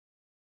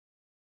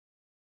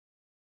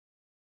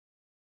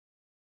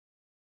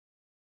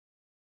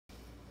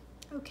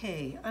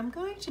Okay, I'm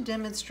going to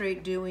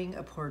demonstrate doing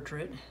a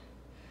portrait.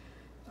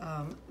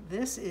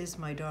 This is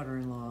my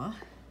daughter-in-law,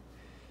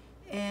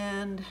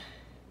 and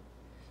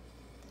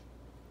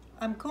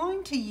I'm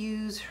going to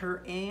use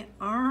her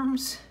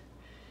arms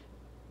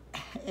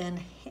and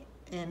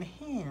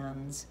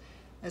hands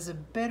as a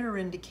better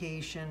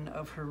indication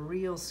of her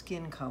real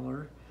skin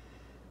color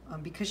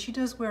because she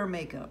does wear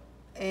makeup,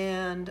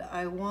 and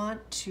I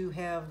want to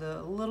have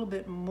a little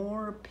bit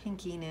more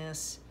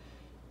pinkiness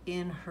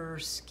in her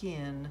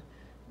skin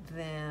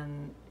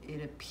than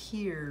it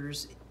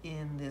appears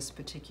in this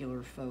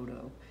particular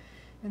photo.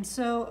 And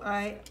so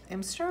I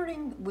am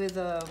starting with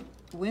a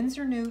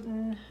Winsor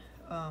Newton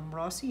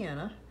raw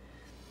sienna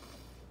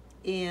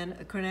and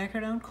a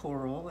quinacridone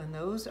coral, and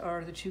those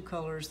are the two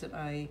colors that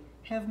I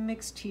have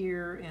mixed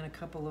here in a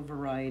couple of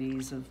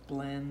varieties of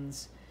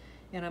blends.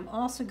 And I'm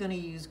also going to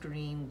use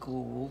green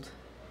gold.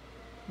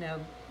 Now,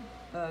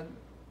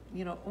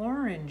 you know,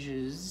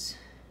 oranges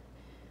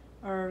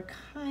are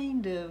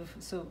kind of,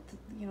 so,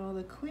 you know,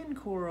 the quin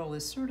coral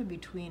is sort of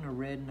between a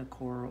red and a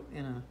coral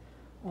and a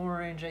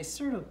orange. I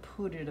sort of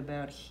put it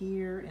about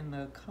here in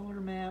the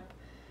color map.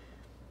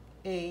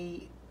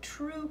 A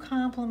true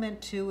complement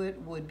to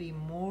it would be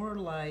more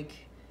like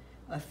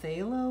a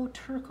phthalo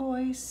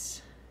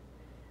turquoise,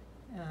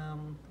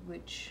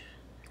 which,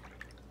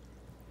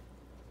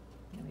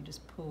 let me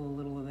just pull a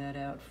little of that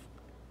out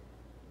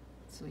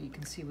so you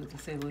can see what the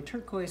phthalo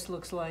turquoise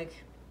looks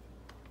like.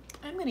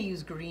 I'm going to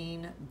use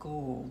green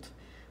gold,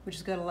 which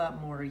has got a lot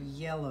more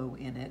yellow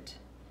in it.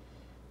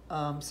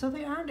 So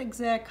they aren't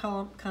exact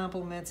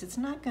complements. It's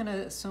not going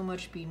to so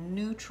much be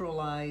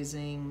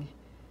neutralizing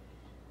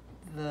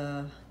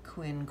the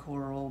quin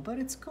coral, but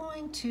it's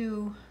going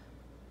to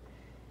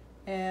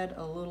add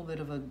a little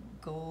bit of a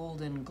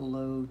golden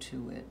glow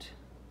to it.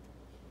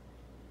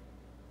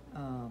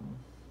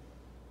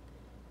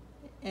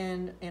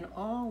 And in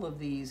all of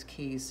these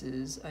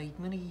cases, I'm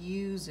going to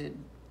use it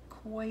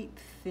quite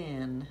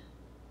thin.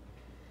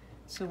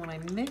 So when I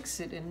mix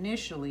it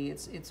initially,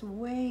 it's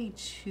way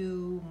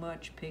too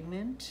much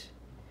pigment.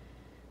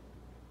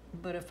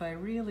 But if I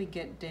really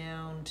get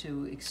down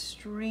to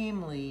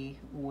extremely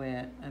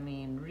wet, I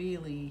mean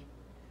really,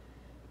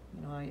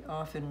 you know, I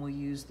often will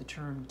use the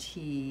term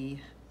tea,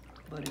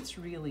 but it's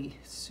really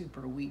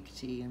super weak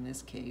tea in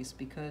this case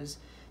because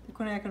the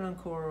quinacridone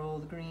coral,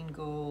 the green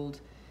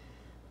gold,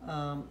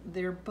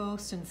 they're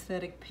both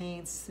synthetic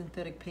paints.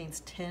 Synthetic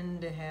paints tend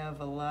to have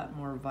a lot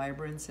more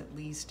vibrance, at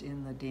least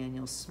in the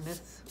Daniel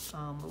Smith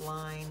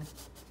line.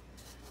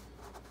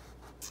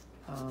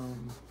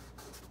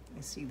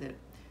 I see that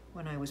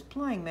when I was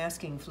applying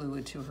masking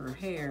fluid to her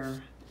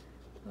hair,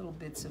 little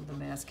bits of the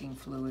masking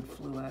fluid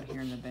flew out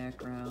here in the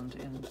background,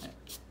 and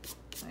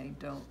I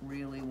don't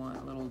really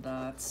want little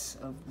dots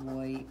of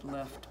white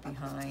left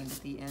behind at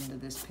the end of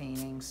this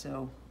painting,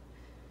 so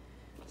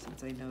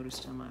since I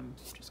noticed them, I'm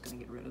just going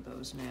to get rid of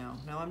those now.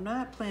 Now, I'm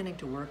not planning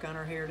to work on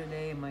her hair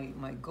today.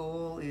 My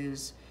goal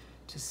is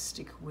to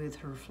stick with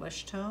her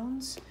flesh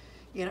tones.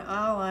 And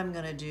all I'm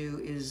going to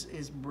do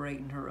is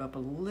brighten her up a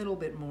little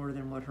bit more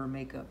than what her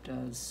makeup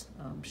does.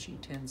 She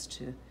tends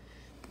to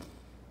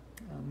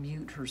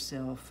mute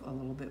herself a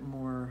little bit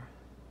more,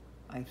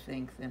 I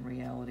think, than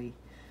reality.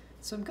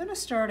 So I'm going to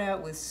start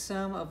out with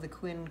some of the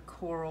quin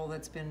coral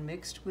that's been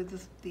mixed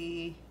with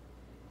the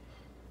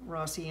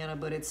raw sienna,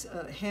 but it's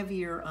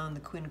heavier on the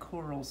quin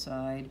coral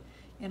side.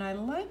 And I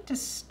like to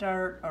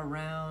start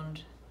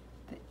around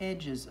the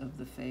edges of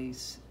the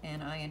face,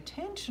 and I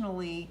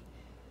intentionally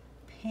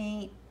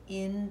paint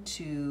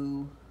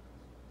into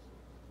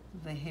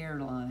the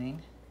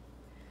hairline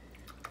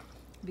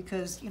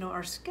because, you know,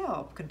 our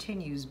scalp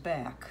continues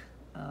back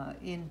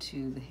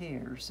into the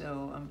hair.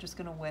 So I'm just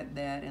going to wet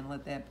that and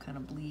let that kind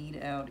of bleed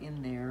out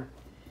in there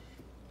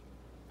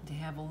to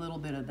have a little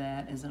bit of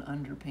that as an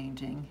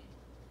underpainting.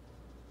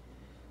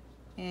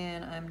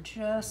 And I'm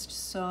just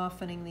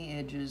softening the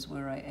edges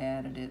where I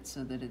added it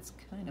so that it's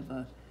kind of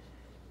a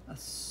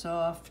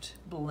soft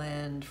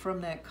blend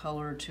from that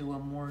color to a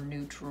more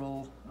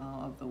neutral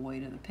of the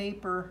white of the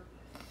paper.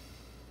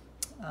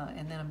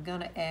 And then I'm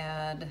going to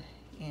add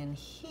in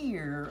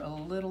here a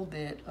little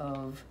bit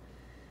of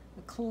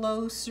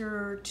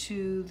closer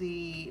to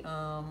the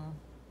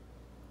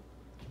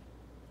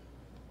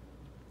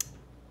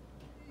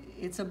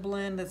it's a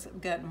blend that's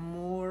got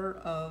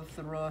more of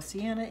the raw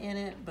sienna in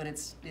it, but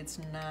it's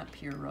not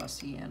pure raw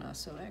sienna.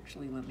 So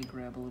actually, let me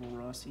grab a little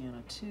raw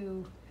sienna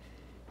too.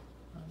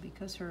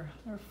 Because her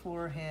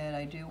forehead,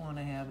 I do want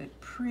to have it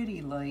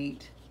pretty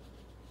light,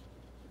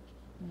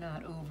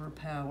 not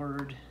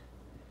overpowered.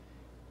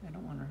 I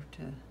don't want her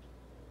to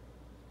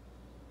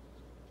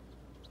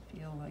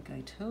feel like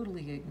I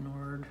totally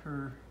ignored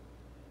her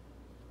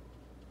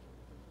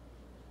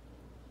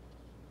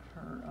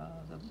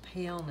the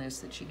paleness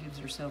that she gives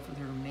herself with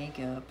her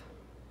makeup.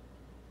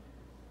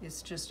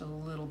 It's just a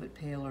little bit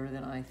paler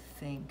than I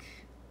think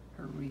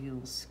her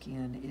real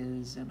skin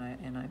is,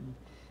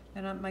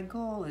 and my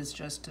goal is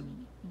just to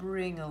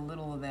bring a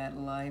little of that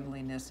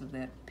liveliness of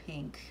that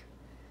pink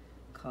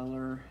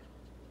color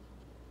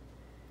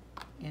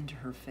into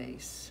her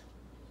face.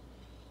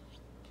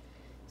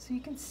 So you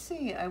can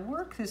see I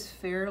work this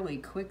fairly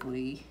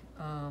quickly.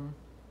 I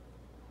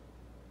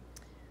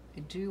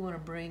do want to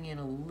bring in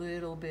a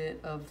little bit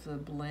of the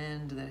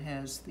blend that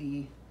has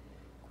the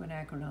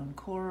quinacridone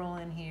coral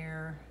in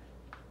here,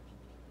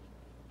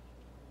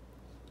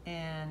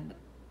 and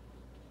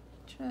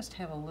just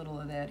have a little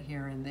of that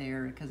here and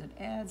there because it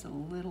adds a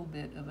little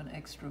bit of an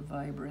extra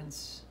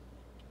vibrance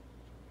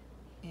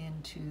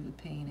into the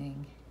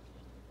painting.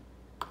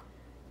 Now,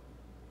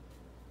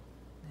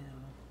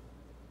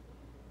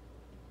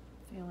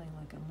 feeling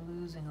like I'm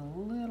losing a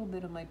little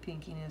bit of my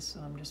pinkiness, so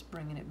I'm just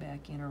bringing it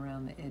back in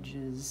around the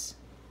edges.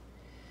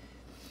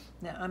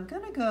 Now I'm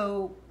going to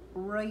go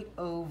right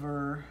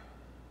over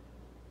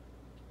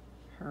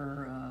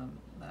her,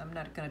 I'm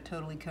not going to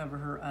totally cover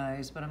her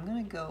eyes, but I'm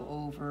going to go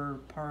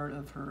over part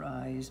of her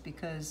eyes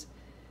because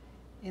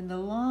in the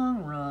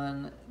long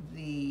run,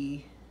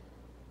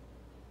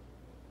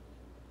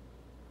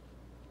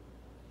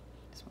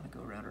 just want to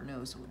go around her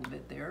nose a little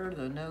bit there.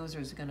 The nose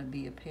is going to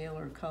be a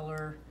paler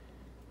color.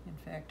 In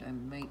fact, I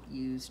might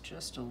use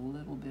just a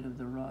little bit of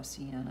the raw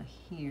sienna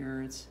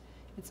here. It's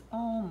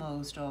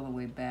almost all the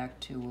way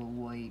back to a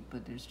white,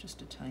 but there's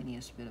just a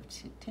tiniest bit of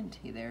tint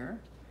there.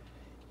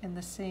 And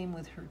the same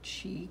with her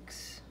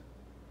cheeks.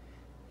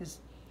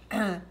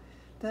 The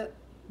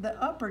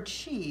upper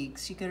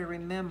cheeks, you got to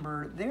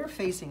remember, they're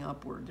facing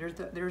upward.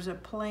 There's a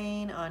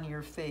plane on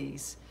your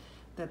face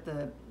that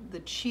the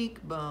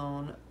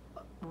cheekbone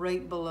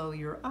right below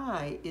your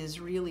eye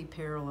is really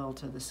parallel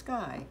to the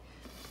sky.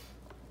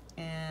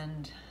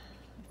 And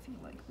I feel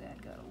like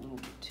that got a little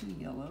bit too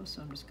yellow,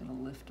 so I'm just going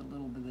to lift a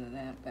little bit of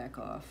that back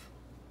off.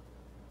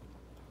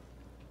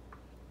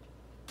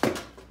 There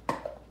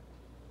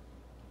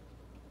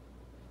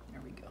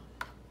we go.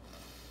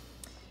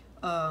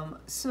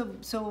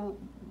 So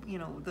you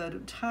know, the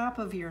top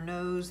of your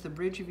nose, the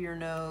bridge of your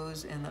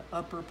nose, and the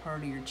upper part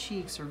of your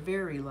cheeks are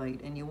very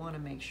light, and you want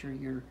to make sure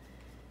you're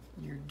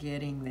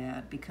getting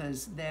that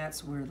because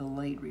that's where the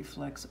light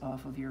reflects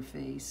off of your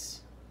face.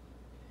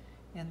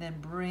 And then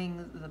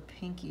bring the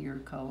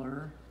pinkier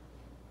color,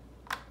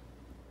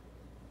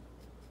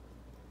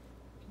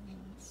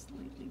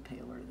 slightly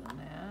paler than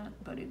that,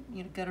 but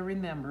you got to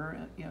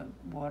remember, you know,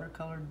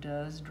 watercolor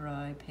does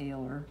dry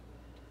paler,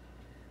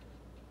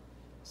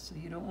 so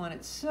you don't want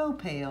it so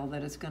pale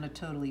that it's going to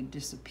totally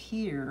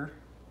disappear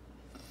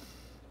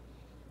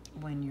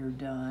when you're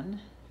done.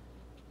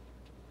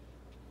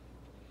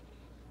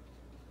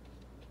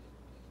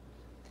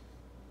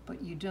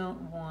 But you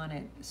don't want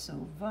it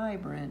so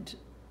vibrant.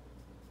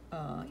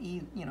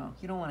 You know,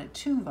 you don't want it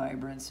too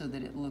vibrant so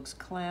that it looks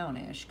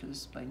clownish,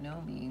 because by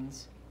no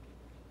means,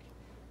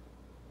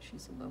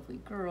 she's a lovely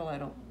girl. I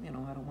don't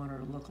want her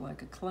to look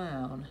like a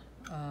clown.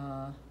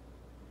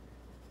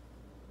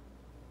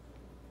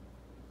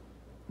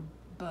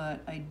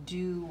 But I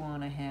do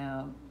want to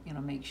have,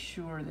 make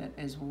sure that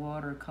as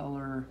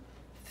watercolor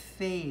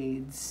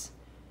fades,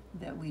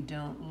 that we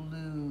don't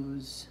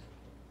lose,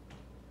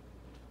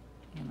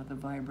 the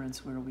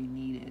vibrance where we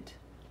need it.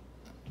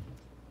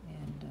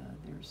 And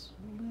there's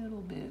a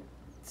little bit,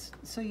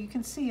 so you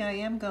can see I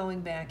am going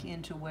back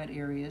into wet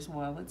areas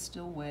while it's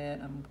still wet.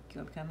 I'm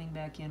coming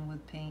back in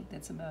with paint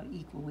that's about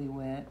equally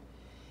wet.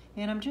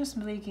 And I'm just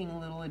making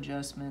little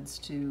adjustments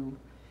to,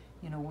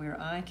 where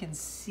I can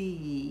see,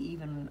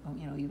 even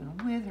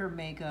with her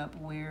makeup,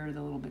 where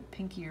the little bit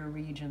pinkier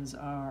regions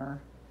are,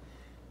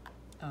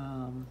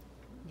 and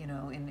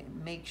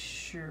make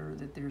sure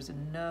that there's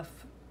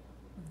enough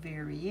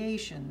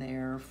variation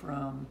there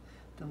from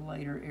the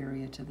lighter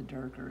area to the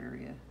darker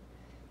area.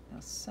 Now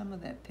some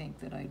of that pink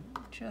that I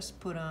just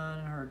put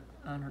on her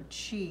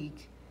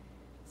cheek,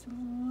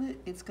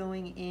 it's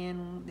going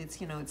in,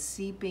 it's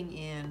seeping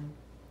in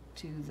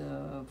to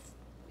the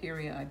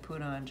area I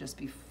put on just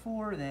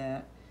before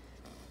that,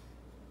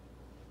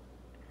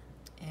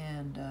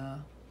 and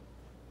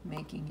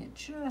making it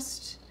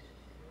just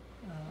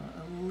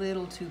a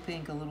little too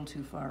pink, a little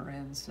too far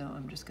in. So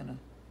I'm just gonna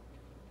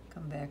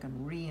come back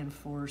and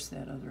reinforce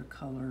that other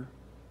color.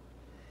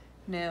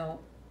 Now,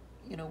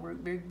 we're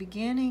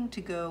beginning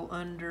to go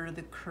under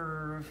the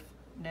curve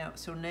now.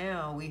 So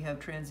now we have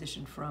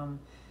transitioned from,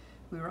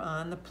 we were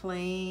on the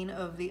plane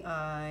of the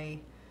eye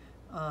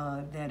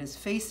that is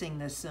facing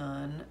the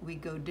sun. We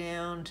go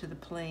down to the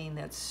plane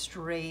that's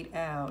straight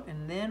out,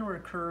 and then we're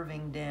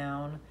curving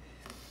down.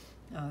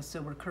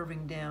 So we're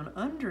curving down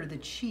under the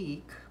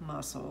cheek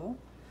muscle,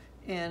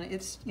 and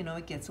it's,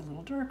 it gets a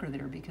little darker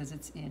there because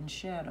it's in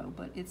shadow,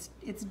 but it's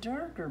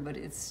darker, but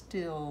it's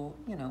still,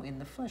 in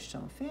the flesh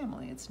tone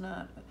family. It's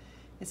not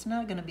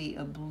going to be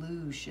a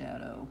blue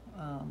shadow.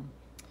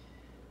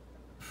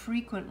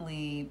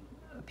 Frequently,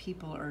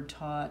 people are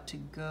taught to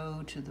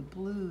go to the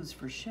blues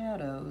for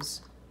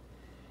shadows.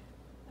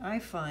 I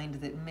find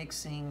that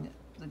mixing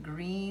the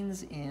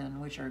greens in,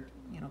 which are,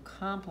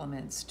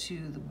 complements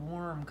to the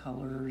warm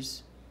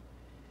colors,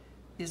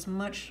 is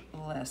much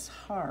less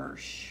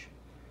harsh.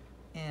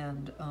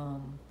 And a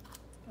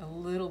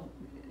little,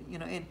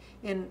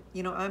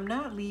 I'm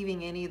not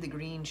leaving any of the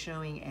green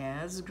showing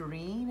as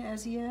green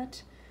as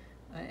yet.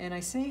 And I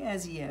say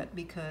as yet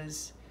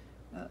because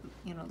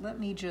you know, let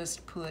me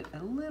just put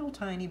a little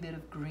tiny bit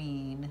of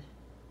green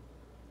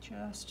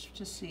just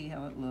to see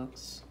how it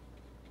looks.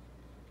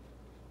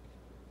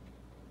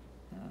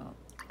 Now,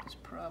 this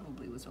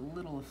probably was a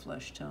little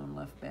flesh tone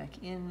left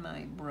back in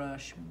my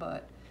brush,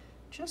 but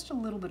just a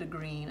little bit of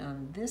green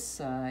on this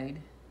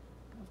side.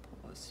 I'll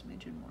pull a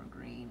smidgen more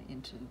green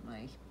into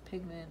my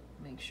pigment,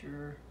 make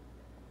sure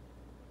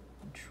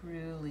I'm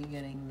truly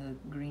getting the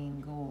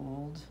green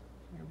gold.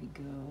 There we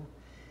go.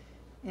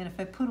 And if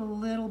I put a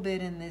little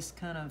bit in this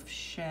kind of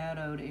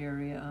shadowed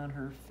area on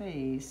her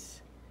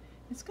face,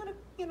 it's gonna,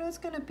 you know, it's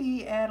gonna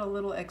add a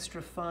little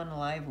extra fun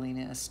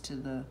liveliness to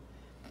the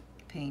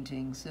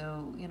painting.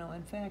 So, you know,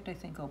 in fact, I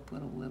think I'll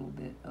put a little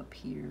bit up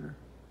here,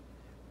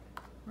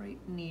 right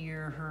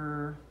near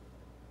her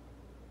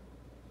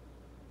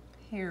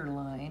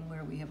hairline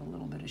where we have a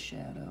little bit of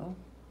shadow.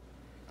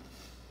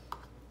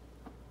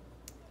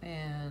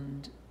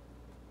 And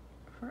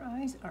her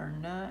eyes are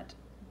not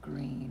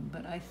green,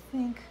 but I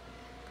think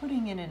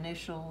putting an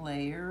initial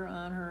layer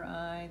on her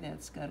eye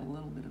that's got a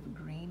little bit of a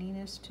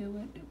greeniness to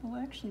it, it will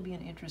actually be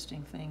an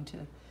interesting thing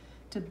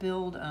to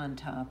build on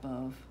top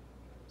of.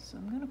 So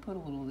I'm going to put a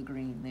little of the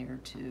green there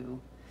too.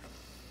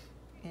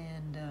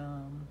 And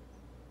a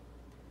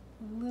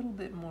little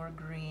bit more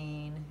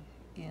green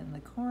in the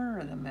corner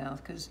of the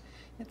mouth, because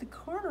at the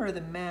corner of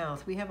the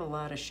mouth we have a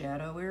lot of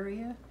shadow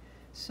area.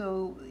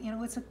 So, you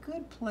know, it's a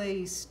good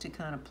place to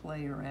kind of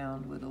play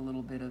around with a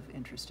little bit of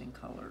interesting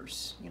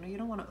colors. You know, you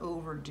don't want to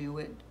overdo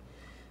it,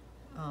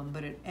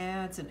 but it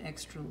adds an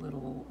extra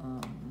little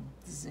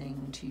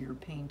zing to your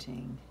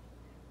painting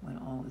when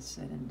all is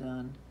said and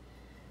done.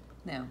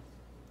 Now,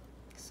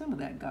 some of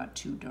that got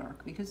too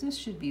dark because this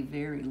should be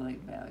very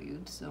light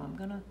valued, so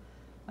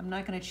I'm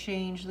not gonna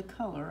change the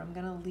color. I'm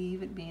gonna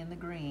leave it being the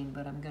green,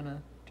 but I'm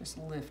gonna just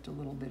lift a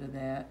little bit of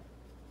that.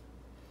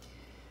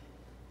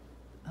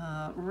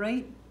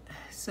 Right,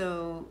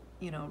 so,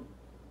 you know,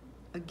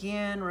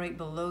 again, right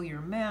below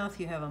your mouth,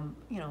 you have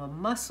a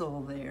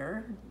muscle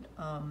there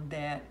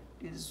that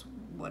is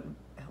what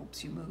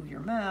helps you move your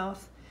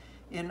mouth.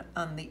 And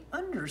on the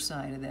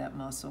underside of that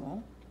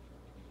muscle,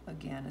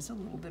 again, is a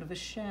little bit of a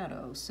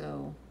shadow.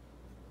 So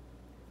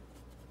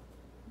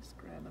just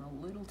grabbing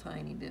a little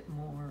tiny bit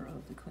more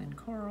of the Quin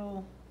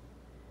Coral,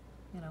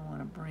 and I want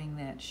to bring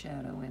that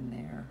shadow in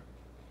there.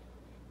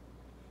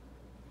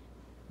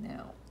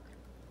 Now,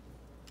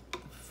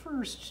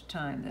 first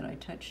time that I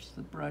touched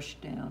the brush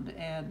down to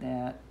add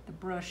that, the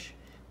brush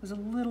was a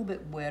little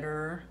bit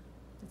wetter.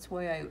 That's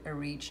why I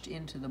reached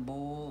into the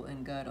bowl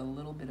and got a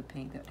little bit of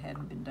paint that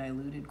hadn't been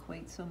diluted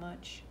quite so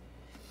much.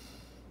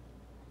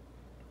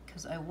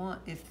 Because I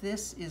want, if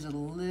this is a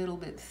little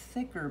bit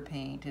thicker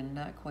paint and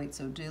not quite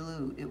so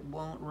dilute, it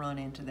won't run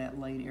into that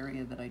light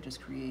area that I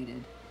just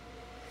created.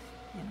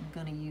 And I'm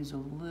going to use a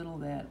little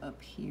of that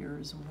up here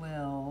as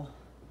well,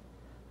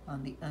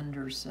 on the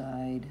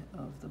underside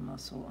of the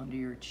muscle under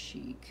your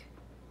cheek.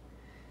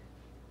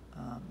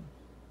 And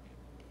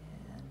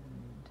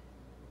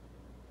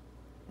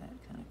that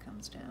kind of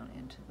comes down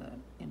into the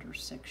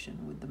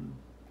intersection with the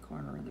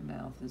corner of the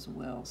mouth as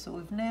well. So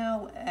we've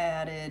now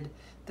added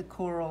the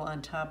coral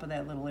on top of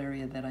that little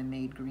area that I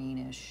made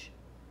greenish.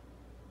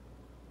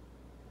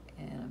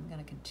 And I'm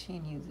going to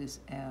continue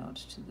this out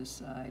to the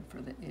side for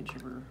the edge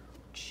of her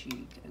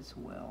cheek as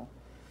well.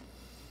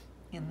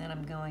 And then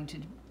I'm going to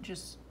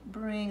just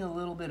bring a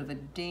little bit of a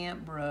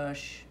damp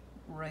brush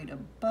right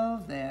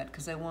above that,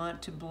 because I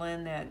want to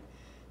blend that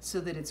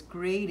so that it's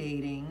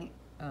gradating,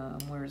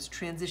 where it's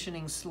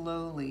transitioning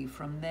slowly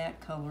from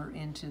that color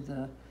into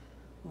the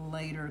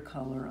lighter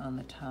color on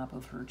the top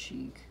of her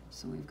cheek.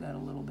 So we've got a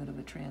little bit of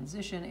a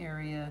transition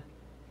area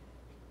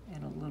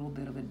and a little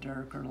bit of a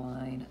darker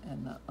line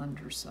in the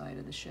underside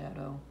of the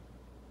shadow.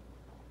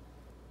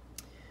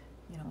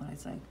 You know,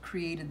 as I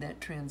created that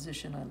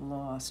transition, I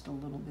lost a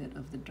little bit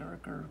of the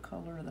darker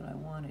color that I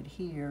wanted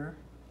here.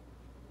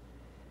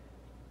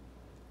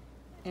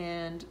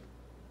 And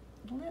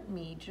let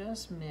me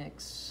just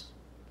mix.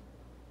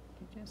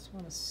 I just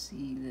want to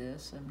see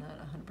this. I'm not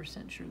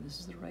 100% sure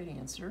this is the right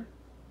answer,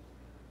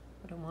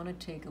 but I want to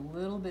take a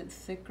little bit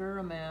thicker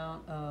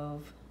amount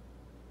of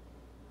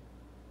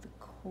the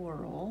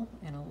coral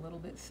and a little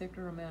bit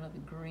thicker amount of the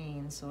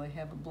green, so I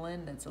have a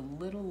blend that's a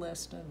little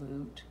less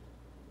dilute.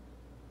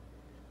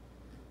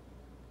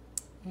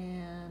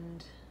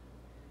 And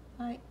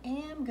I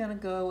am going to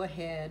go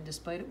ahead,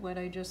 despite what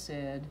I just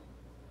said,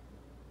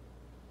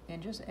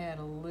 and just add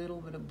a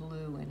little bit of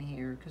blue in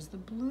here, because the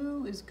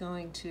blue is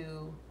going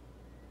to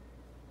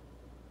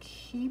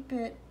keep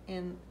it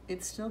in,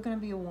 it's still going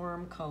to be a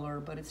warm color,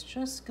 but it's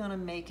just going to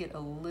make it a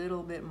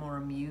little bit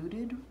more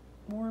muted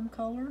warm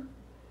color.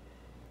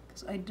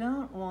 Because I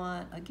don't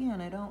want,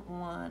 again, I don't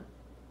want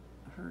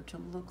her to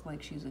look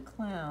like she's a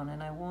clown,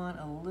 and I want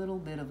a little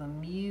bit of a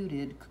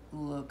muted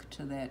look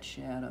to that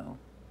shadow.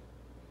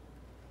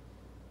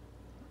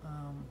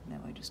 Now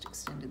I just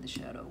extended the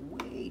shadow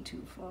way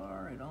too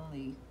far. It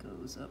only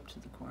goes up to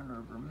the corner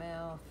of her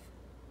mouth.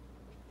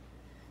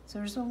 So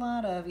there's a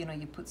lot of, you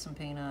put some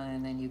paint on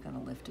and then you're going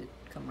to lift it,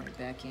 come right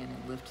back in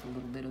and lift a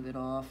little bit of it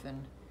off.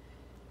 And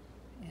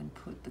and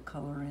put the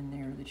color in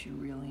there that you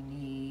really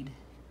need.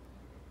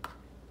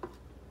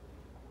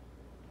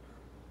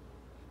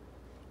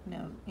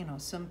 Now, you know,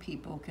 some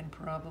people can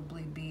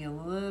probably be a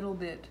little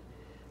bit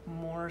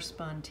more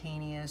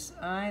spontaneous.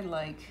 I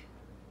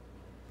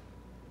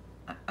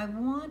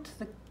want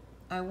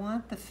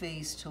the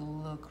face to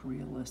look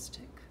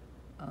realistic.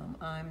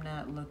 I'm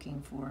not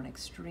looking for an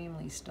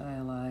extremely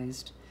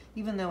stylized,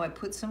 even though I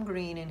put some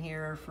green in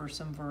here for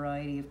some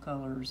variety of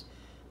colors.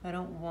 I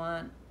don't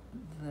want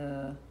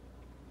the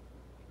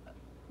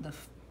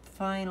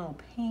final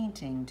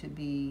painting to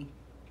be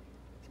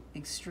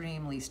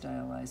extremely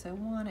stylized. I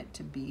want it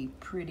to be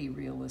pretty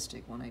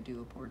realistic when I do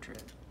a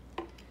portrait.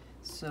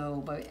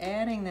 So by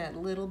adding that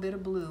little bit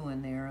of blue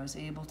in there, I was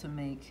able to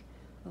make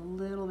a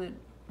little bit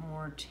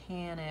more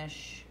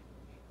tannish,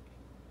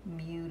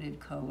 muted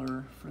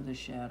color for the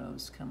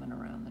shadows coming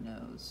around the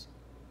nose.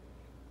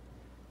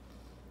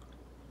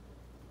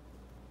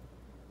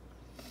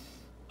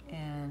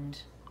 And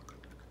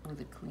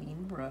with a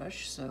clean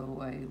brush, so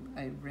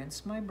I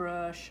rinse my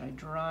brush, I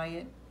dry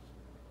it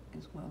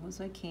as well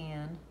as I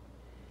can,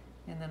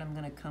 and then I'm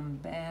going to come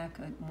back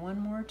one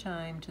more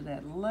time to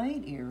that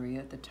light area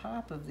at the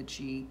top of the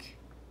cheek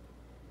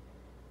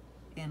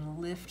and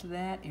lift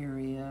that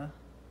area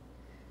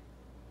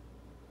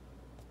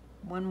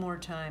one more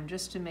time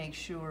just to make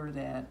sure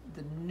that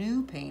the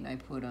new paint I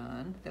put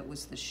on, that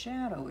was the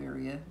shadow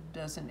area,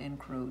 doesn't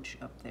encroach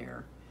up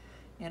there.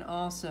 And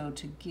also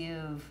to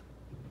give,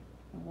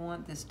 I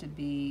want this to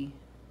be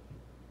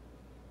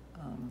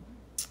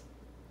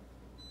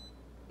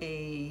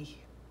a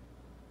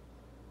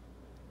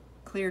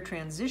clear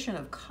transition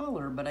of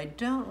color, but I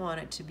don't want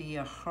it to be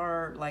a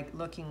hard, like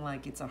looking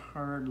like it's a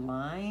hard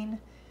line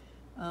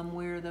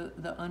where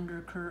the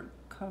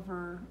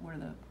undercover, where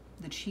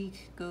the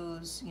cheek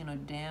goes, you know,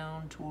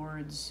 down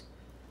towards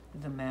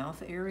the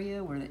mouth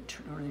area where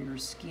your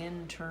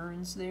skin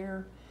turns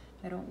there.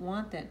 I don't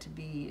want that to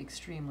be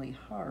extremely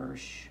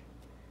harsh.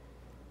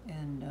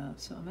 And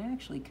so I'm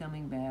actually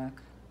coming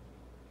back,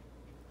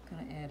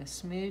 going to add a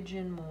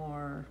smidgen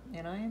more,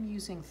 and I am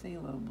using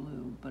phthalo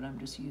blue, but I'm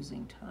just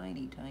using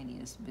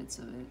tiniest bits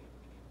of it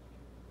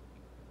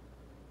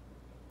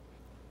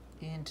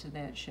into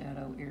that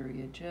shadow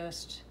area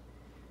just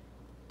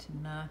to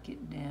knock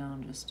it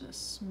down just a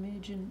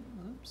smidgen.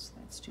 Oops,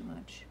 that's too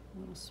much. A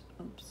little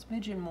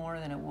smidgen more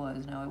than it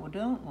was. Now I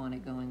don't want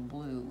it going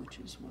blue, which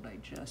is what I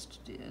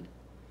just did.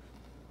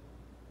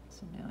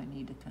 So now I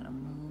need to kind of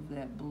move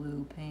that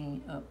blue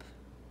paint up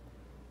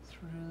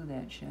through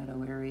that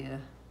shadow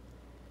area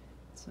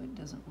so it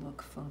doesn't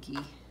look funky.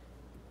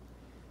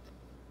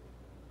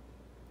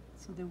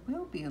 So there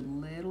will be a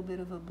little bit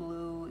of a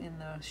blue in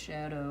the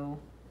shadow,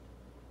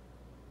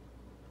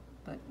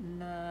 but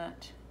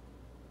not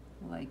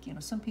like, you know,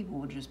 some people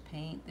will just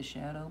paint the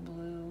shadow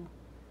blue,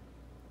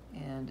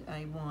 and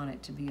I want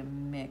it to be a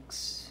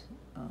mix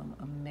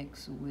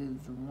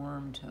with the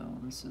warm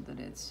tones so that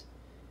it's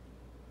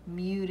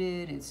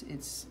muted,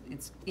 it's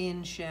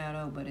in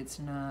shadow, but it's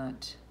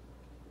not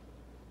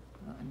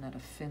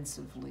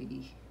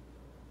offensively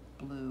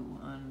blue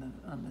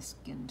on the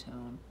skin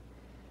tone.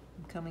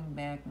 I'm coming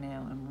back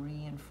now, I'm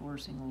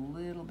reinforcing a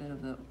little bit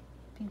of the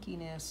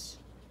pinkiness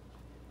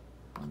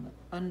on the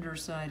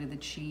underside of the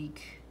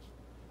cheek,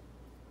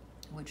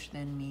 which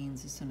then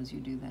means as soon as you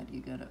do that,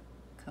 you gotta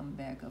come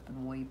back up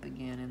and wipe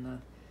again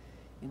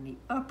in the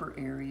upper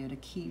area to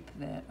keep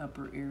that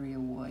upper area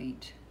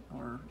white,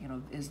 or, you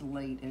know, as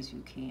light as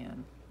you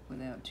can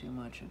without too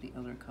much of the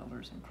other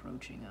colors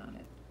encroaching on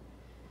it.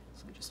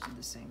 So I just did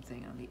the same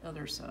thing on the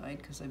other side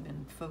because I've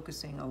been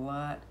focusing a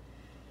lot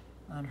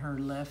on her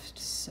left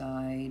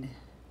side,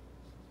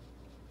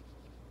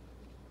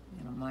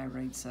 you know, my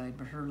right side,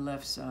 but her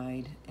left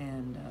side.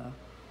 And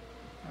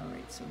all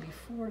right, so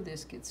before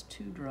this gets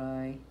too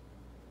dry,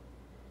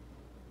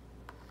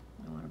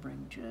 I want to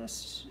bring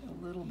just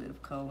a little bit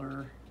of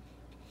color.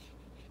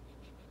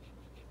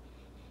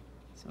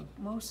 So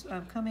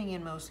I'm coming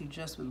in mostly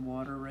just with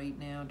water right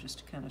now, just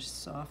to kind of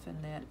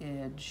soften that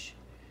edge,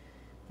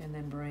 and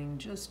then bring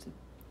just a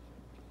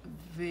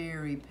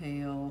very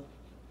pale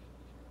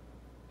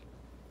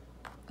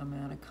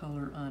amount of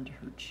color onto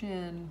her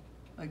chin.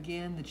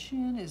 Again, the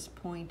chin is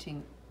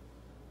pointing,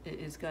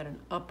 it's got an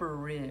upper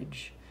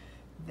ridge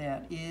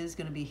that is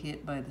going to be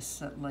hit by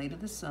the light of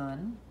the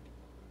sun.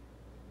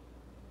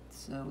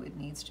 So it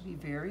needs to be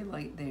very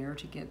light there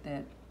to get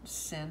that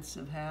sense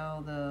of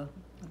how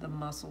the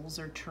muscles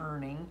are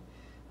turning.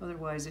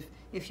 Otherwise,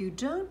 if you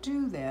don't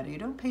do that, or you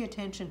don't pay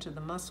attention to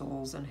the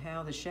muscles and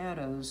how the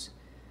shadows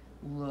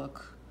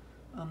look,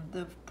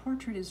 the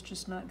portrait is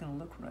just not going to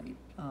look right.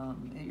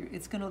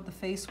 The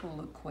face will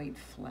look quite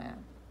flat.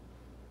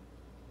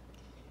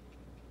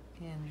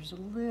 And there's a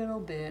little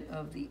bit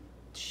of the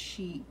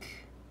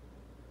cheek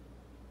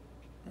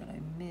that I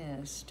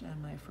missed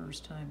on my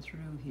first time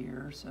through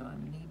here, so I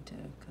need to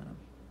kind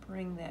of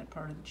bring that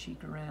part of the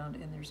cheek around.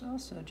 And there's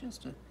also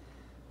just a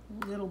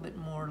little bit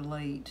more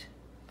light.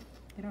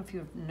 I don't know if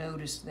you've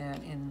noticed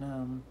that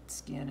in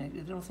skin. I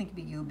don't think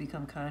you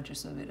become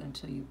conscious of it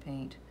until you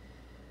paint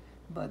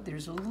but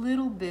there's a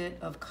little bit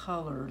of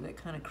color that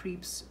kind of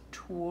creeps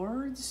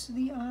towards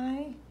the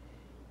eye.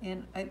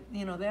 And I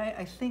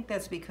think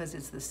that's because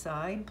it's the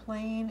side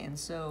plane, and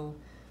so,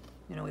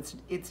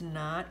 it's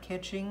not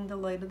catching the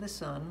light of the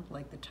sun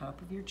like the top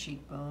of your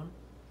cheekbone.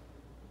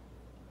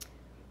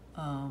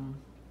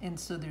 And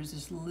so there's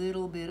this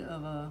little bit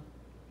of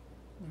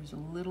there's a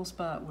little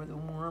spot where the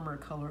warmer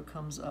color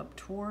comes up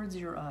towards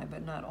your eye,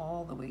 but not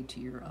all the way to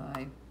your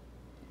eye.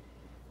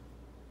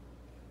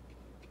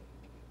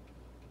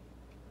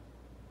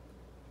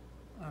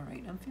 All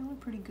right, I'm feeling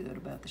pretty good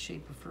about the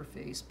shape of her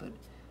face, but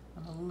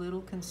I'm a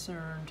little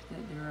concerned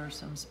that there are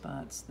some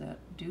spots that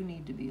do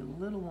need to be a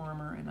little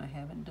warmer, and I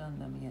haven't done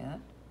them yet.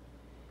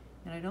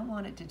 And I don't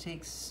want it to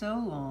take so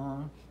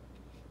long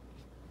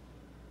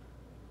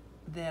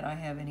that I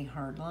have any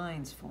hard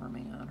lines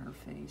forming on her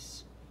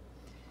face.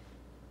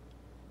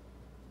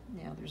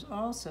 Now there's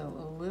also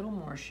a little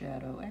more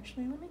shadow.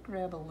 Actually, let me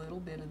grab a little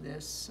bit of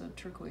this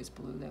turquoise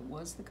blue. That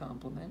was the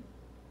complement.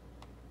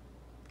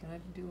 Gonna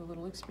do a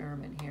little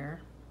experiment here.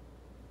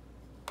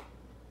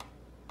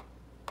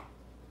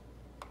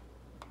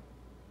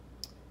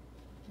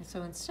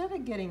 So instead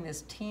of getting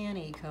this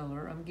tanny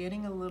color, I'm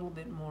getting a little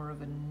bit more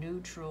of a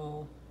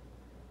neutral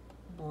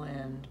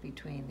blend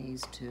between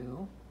these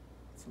two.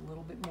 It's a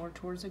little bit more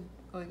towards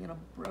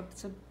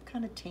it's a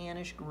kind of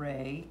tannish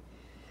gray.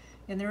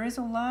 And there is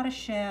a lot of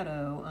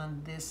shadow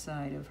on this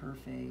side of her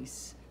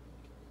face,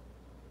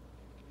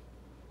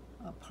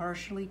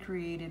 partially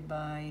created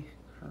by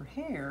her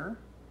hair.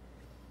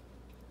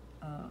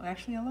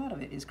 Actually, a lot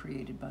of it is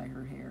created by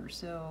her hair.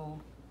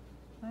 So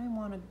I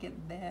want to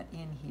get that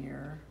in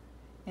here.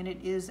 And it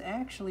is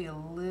actually a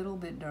little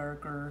bit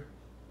darker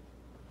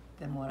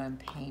than what I'm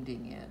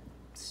painting it.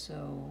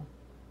 So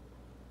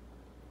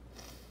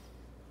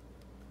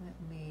let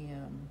me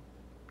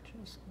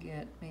just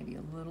get maybe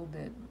a little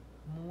bit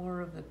more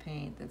of the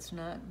paint that's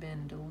not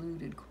been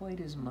diluted quite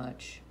as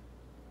much.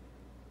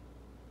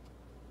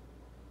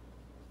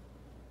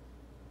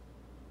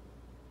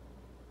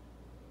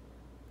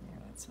 Yeah,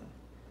 that's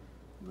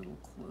a little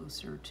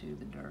closer to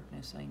the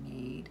darkness I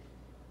need.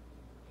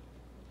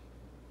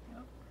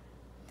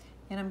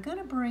 And I'm going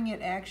to bring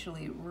it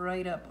actually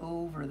right up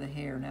over the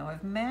hair. Now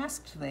I've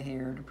masked the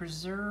hair to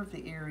preserve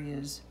the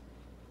areas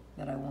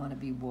that I want to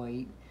be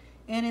white.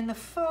 And in the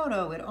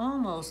photo, it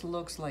almost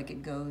looks like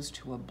it goes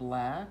to a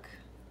black.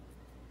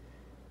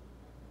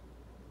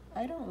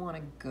 I don't want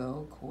to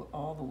go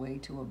all the way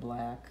to a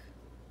black.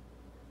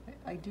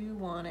 I do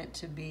want it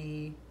to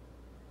be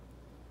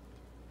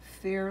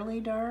fairly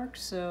dark,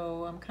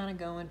 so I'm kind of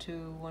going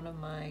to one of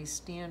my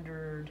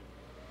standard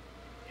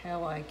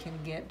how I can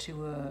get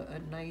to a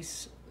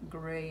nice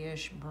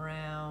grayish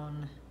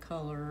brown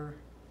color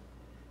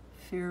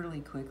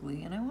fairly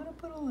quickly. And I want to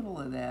put a little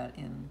of that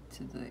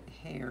into the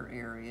hair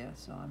area.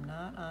 So I'm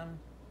out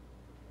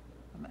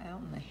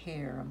in the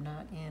hair, I'm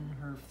not in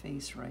her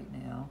face right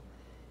now.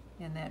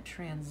 And that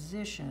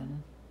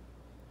transition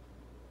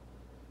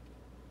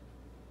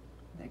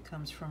that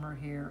comes from her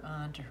hair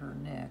onto her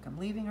neck. I'm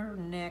leaving her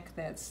neck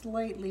that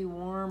slightly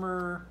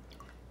warmer,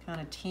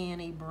 kind of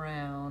tanny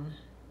brown.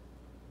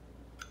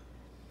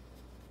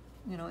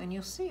 And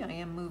you'll see I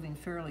am moving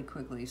fairly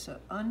quickly. So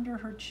under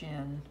her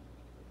chin,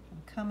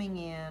 I'm coming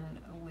in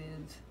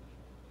with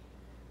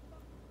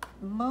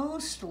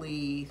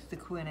mostly the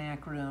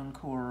quinacridone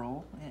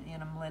coral,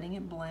 and I'm letting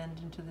it blend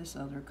into this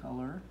other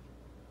color.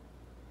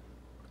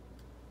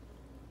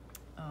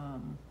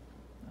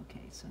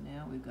 Okay, so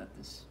now we've got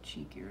this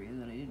cheek area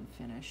that I didn't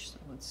finish, so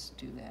let's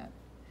do that.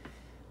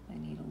 I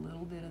need a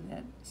little bit of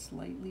that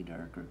slightly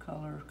darker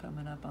color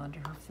coming up onto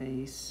her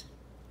face.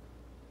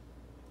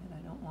 And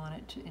I don't want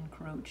it to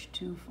encroach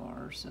too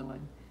far, so I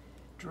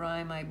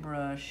dry my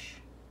brush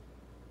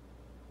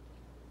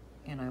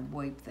and I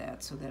wipe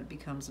that so that it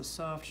becomes a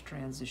soft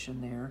transition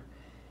there.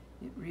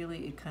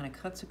 It kind of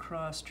cuts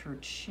across her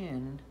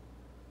chin.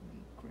 Let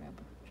me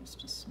grab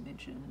just a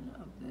smidgen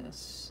of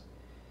this.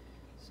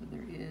 So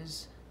there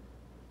is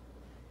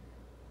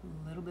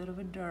a little bit of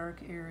a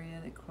dark area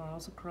that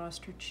crawls across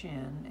her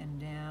chin and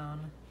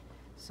down.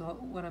 So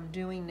what I'm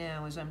doing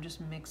now is I'm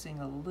just mixing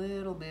a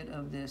little bit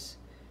of this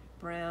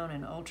brown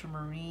and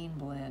ultramarine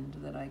blend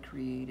that I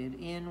created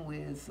in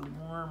with the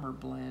warmer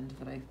blend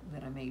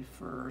that I made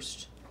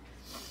first.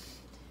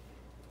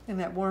 And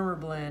that warmer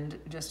blend,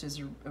 just as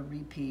a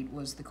repeat,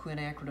 was the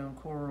quinacridone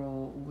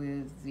coral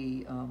with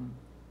the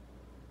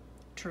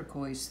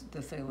turquoise, the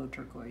phthalo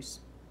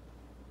turquoise.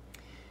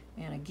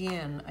 And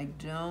again, I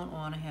don't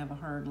want to have a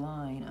hard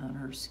line on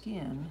her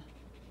skin,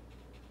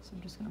 so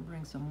I'm just going to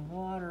bring some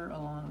water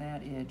along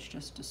that edge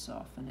just to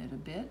soften it a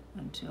bit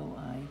until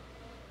I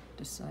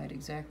decide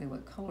exactly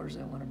what colors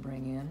I want to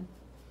bring in.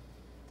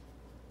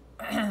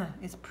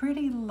 It's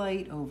pretty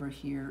light over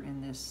here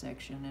in this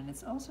section, and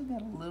it's also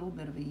got a little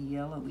bit of a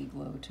yellowy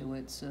glow to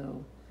it,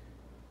 so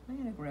I'm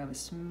going to grab a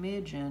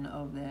smidgen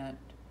of that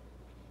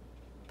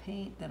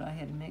paint that I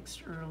had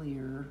mixed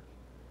earlier.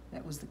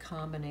 That was the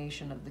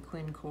combination of the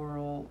quin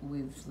coral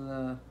with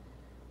the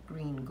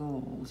green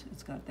gold.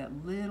 It's got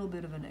that little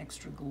bit of an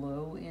extra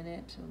glow in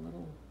it,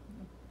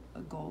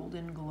 a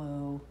golden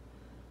glow.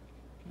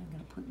 I'm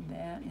going to put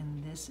that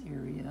in this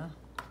area,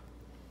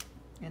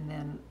 and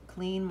then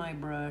clean my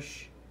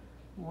brush,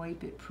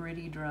 wipe it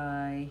pretty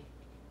dry,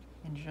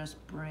 and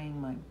just bring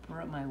my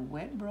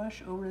wet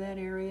brush over that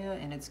area,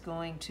 and it's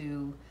going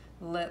to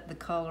let the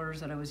colors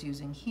that I was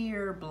using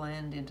here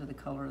blend into the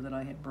color that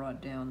I had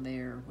brought down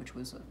there, which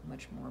was a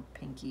much more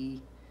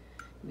pinky.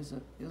 It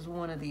was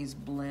one of these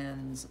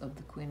blends of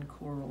the Quin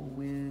Coral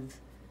with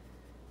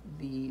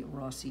the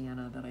raw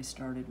sienna that I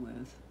started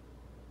with.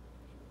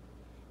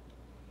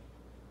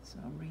 So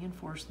I'll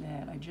reinforce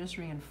that. I just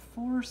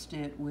reinforced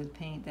it with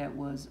paint that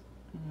was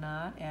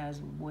not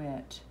as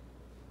wet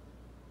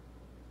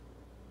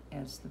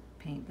as the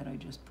paint that I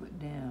just put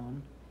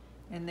down.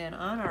 And then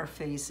on our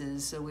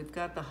faces, so we've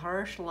got the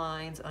harsh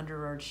lines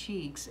under our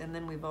cheeks, and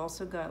then we've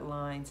also got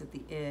lines at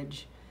the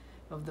edge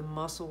of the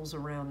muscles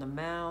around the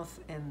mouth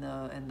and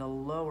the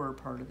lower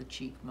part of the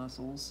cheek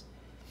muscles.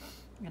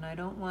 And I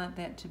don't want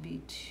that to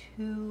be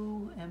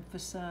too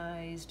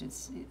emphasized.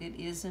 It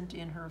isn't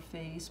in her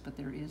face, but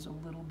there is a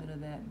little bit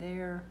of that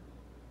there.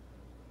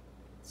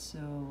 So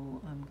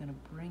I'm going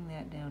to bring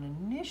that down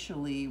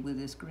initially with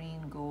this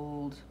green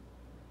gold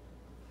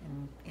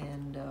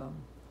and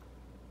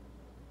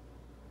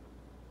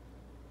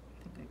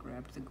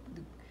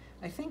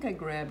I think I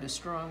grabbed a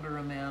stronger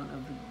amount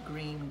of the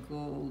green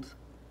gold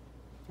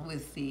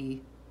with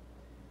the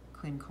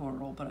Quin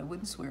Coral, but I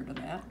wouldn't swear to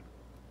that.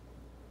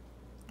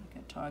 I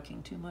got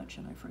talking too much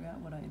and I forgot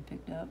what I had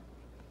picked up.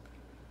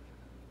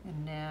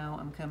 And now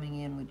I'm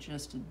coming in with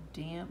just a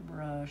damp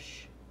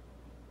brush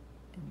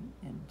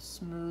and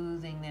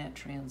smoothing that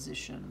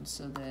transition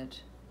so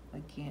that,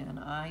 again,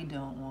 I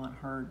don't want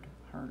hard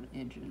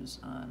edges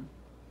on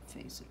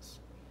faces.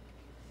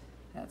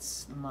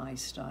 That's my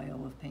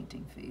style of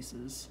painting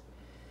faces.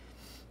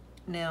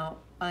 Now,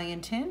 I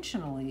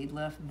intentionally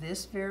left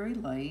this very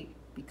light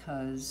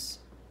because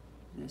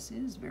this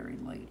is very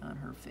light on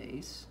her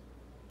face.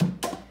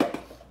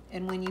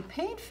 And when you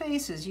paint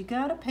faces, you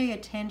gotta pay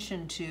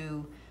attention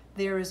to,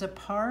 there is a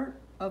part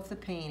of the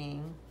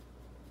painting,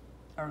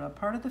 or a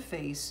part of the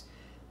face,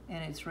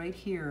 and it's right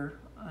here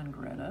on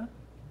Greta,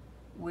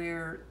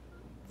 where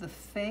the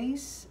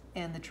face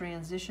and the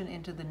transition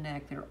into the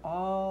neck, they're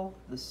all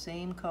the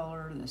same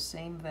color, the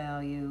same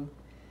value,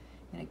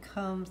 and it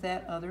comes,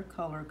 that other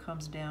color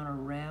comes down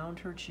around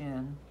her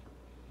chin.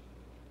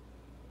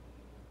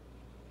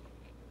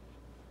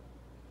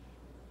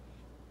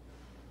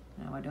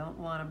 Now I don't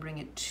want to bring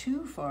it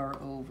too far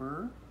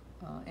over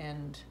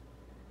and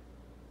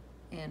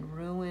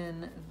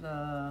ruin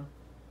the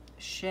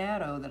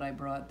shadow that I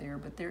brought there,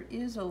 but there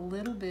is a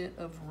little bit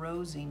of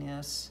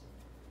rosiness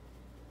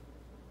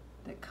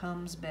that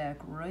comes back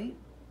right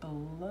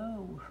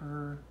below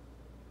her.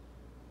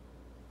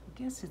 I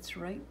guess it's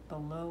right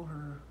below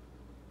her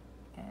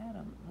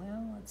atom.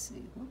 Well, let's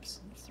see.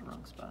 Whoops, that's the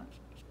wrong spot.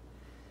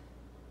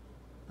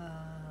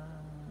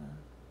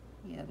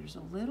 Yeah, there's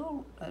a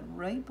little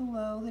right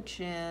below the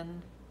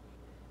chin,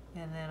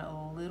 and then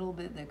a little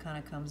bit that kind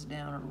of comes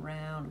down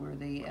around where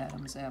the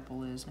Adam's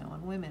apple is. Now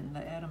on women,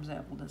 the Adam's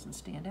apple doesn't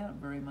stand out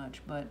very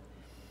much, but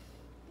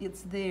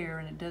it's there,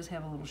 and it does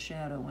have a little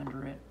shadow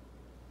under it.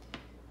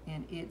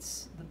 And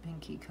it's the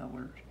pinky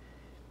colored.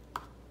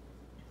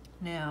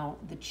 Now,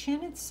 the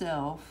chin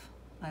itself,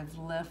 I've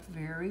left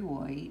very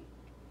white,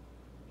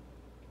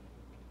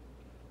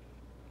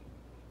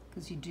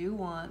 because you do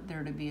want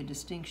there to be a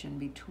distinction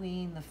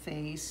between the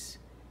face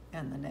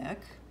and the neck.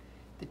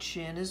 The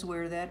chin is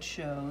where that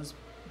shows,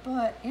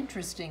 but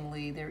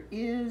interestingly, there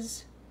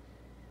is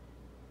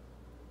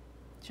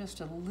just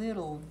a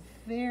little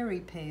very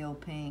pale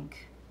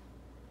pink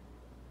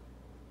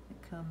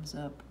that comes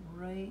up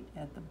right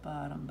at the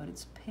bottom, but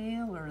it's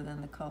paler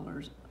than the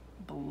colors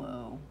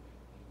below.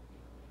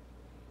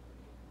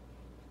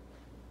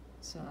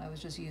 So I was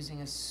just using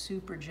a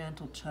super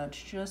gentle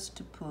touch just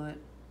to put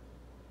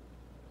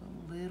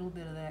a little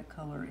bit of that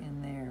color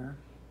in there.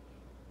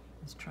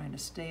 Just trying to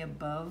stay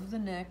above the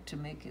neck to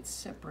make it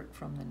separate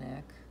from the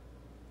neck.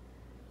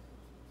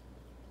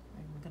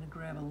 I'm going to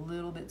grab a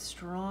little bit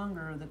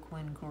stronger of the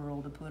Quin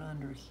Coral to put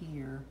under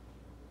here,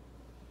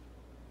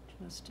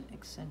 just to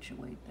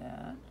accentuate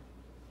that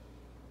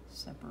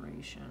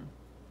separation.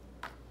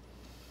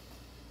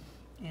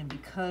 And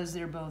because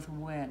they're both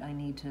wet, I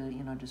need to,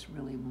 just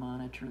really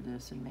monitor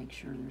this and make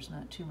sure there's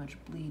not too much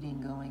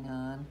bleeding going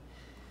on.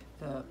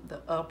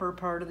 The upper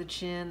part of the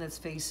chin that's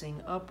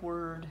facing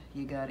upward,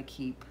 you got to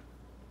keep,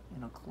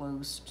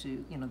 close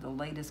to, the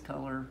lightest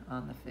color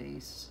on the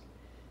face,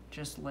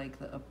 just like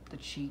the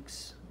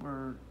cheeks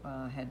were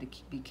had to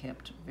be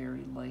kept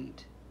very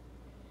light.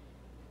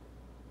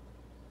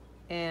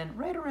 And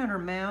right around her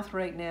mouth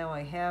right now,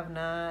 I've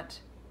not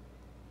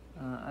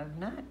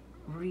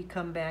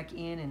come back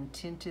in and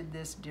tinted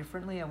this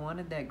differently. I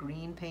wanted that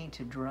green paint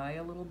to dry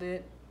a little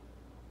bit,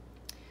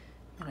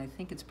 and I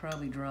think it's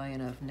probably dry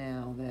enough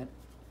now that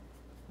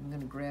I'm going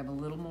to grab a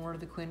little more of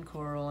the Quin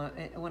Coral.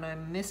 When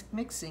I'm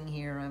mixing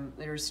here,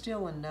 there's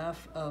still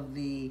enough of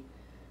the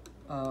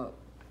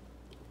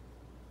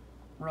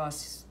raw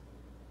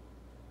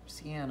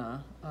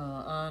sienna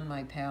on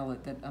my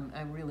palette that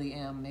I really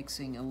am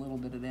mixing a little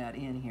bit of that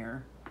in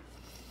here.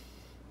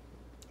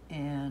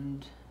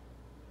 And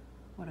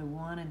what I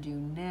want to do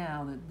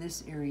now that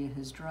this area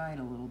has dried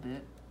a little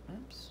bit,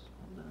 oops,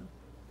 hold on,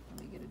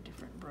 let me get a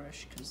different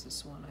brush because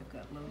this one I've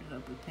got loaded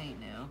up with paint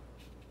now.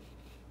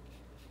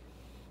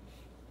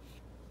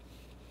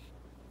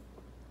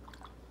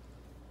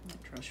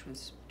 That brush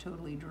was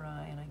totally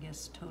dry, and I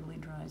guess totally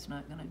dry is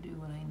not going to do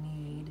what I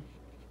need.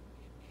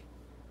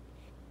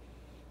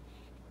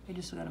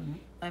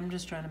 I'm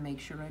just trying to make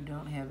sure I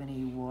don't have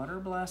any water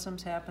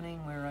blossoms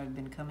happening where I've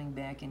been coming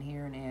back in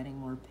here and adding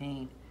more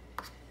paint.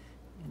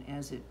 And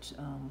as it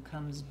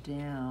comes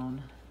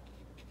down,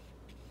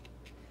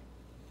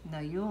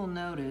 now you'll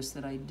notice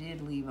that I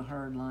did leave a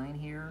hard line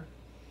here.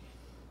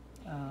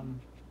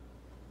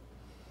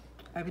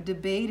 I've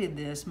debated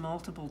this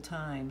multiple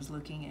times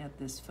looking at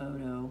this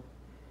photo.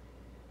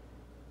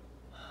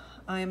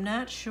 I am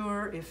not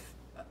sure if,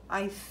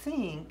 I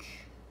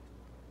think,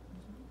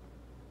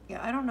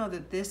 yeah, I don't know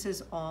that this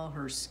is all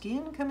her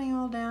skin coming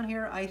all down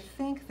here. I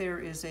think there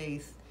is a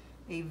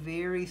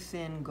very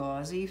thin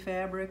gauzy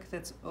fabric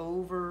that's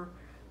over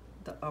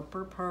the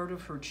upper part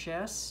of her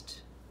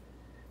chest.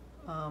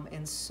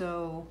 And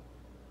so,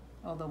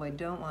 although I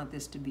don't want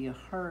this to be a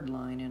hard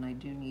line, and I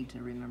do need to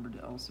remember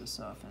to also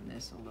soften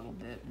this a little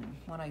bit. And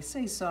when I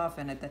say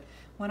soften,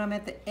 when I'm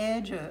at the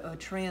edge, a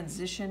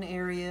transition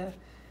area,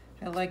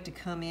 I like to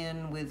come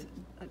in with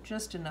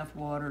just enough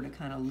water to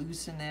kind of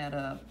loosen that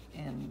up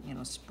and, you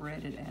know,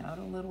 spread it out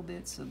a little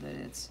bit so that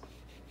it's,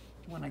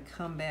 when I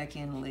come back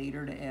in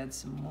later to add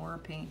some more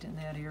paint in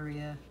that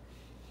area,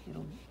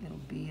 it'll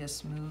be a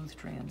smooth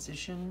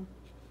transition.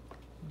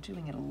 I'm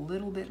doing it a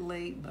little bit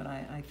late, but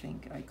I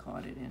think I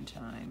caught it in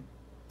time.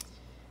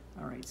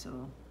 All right,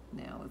 so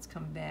now let's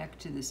come back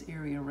to this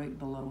area right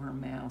below her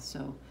mouth.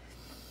 So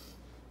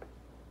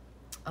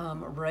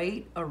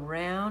right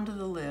around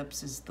the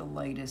lips is the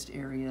lightest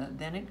area.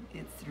 Then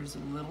there's a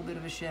little bit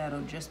of a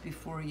shadow just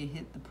before you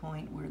hit the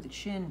point where the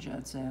chin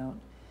juts out.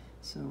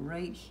 So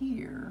right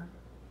here,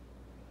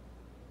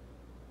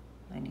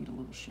 I need a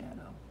little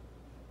shadow.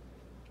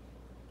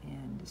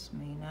 And this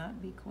may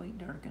not be quite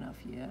dark enough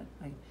yet.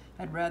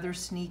 I'd rather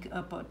sneak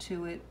up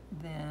to it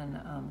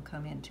than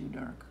come in too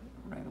dark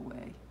right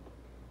away.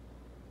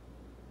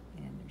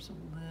 And there's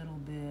a little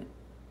bit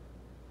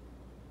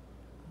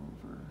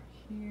over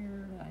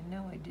here. I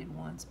know I did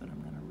once, but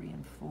I'm going to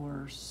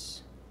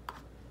reinforce.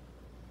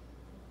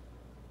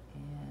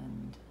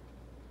 And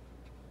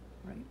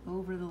right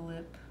over the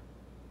lip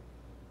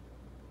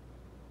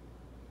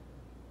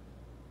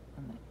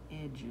on the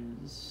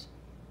edges,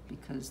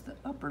 because the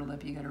upper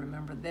lip, you got to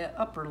remember that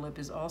upper lip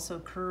is also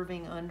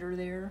curving under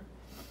there.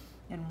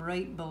 And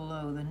right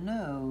below the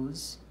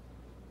nose,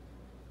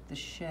 the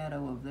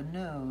shadow of the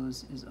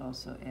nose is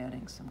also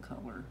adding some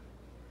color.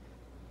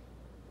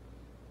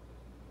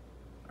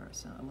 Or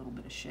a little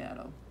bit of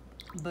shadow.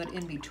 But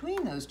in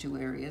between those two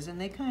areas, and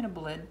they kind of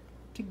bled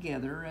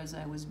together as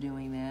I was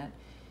doing that,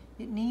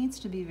 it needs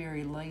to be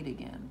very light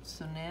again.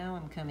 So now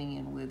I'm coming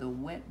in with a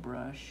wet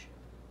brush.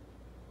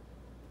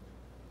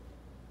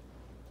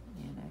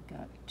 And I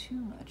got too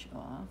much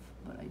off,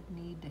 but I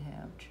need to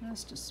have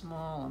just a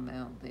small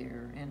amount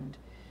there. And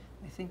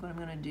I think what I'm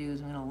going to do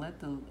is I'm going to let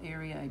the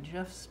area I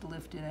just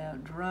lifted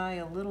out dry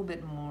a little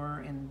bit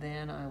more, and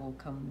then I will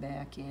come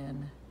back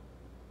in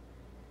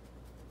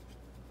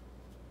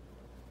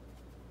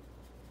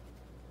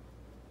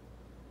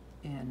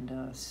and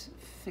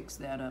fix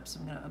that up. So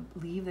I'm going to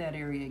leave that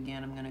area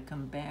again. I'm going to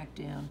come back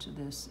down to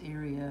this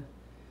area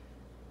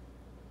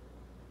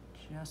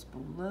just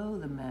below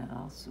the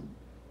mouth, so,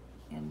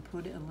 and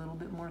put a little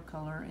bit more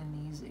color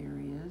in these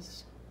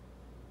areas.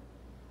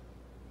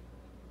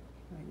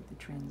 Right at the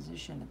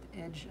transition at the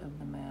edge of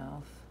the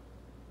mouth.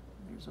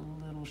 There's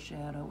a little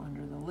shadow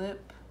under the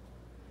lip.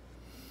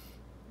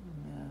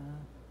 And,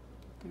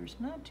 there's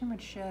not too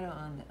much shadow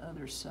on the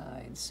other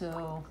side.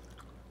 So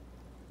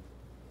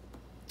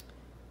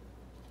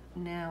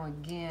now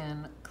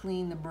again,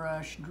 clean the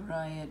brush,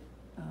 dry it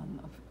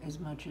as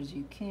much as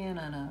you can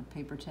on a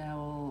paper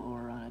towel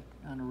or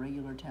on a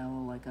regular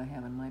towel like I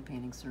have on my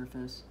painting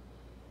surface,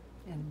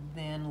 and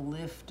then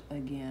lift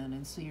again.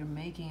 And so you're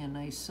making a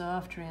nice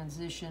soft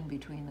transition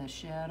between the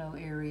shadow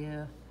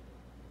area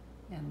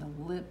and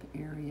the lip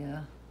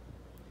area.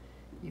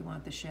 You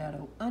want the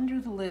shadow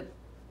under the lip,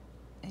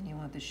 and you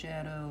want the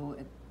shadow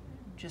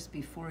just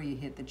before you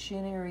hit the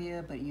chin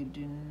area, but you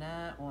do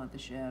not want the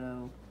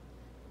shadow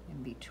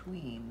in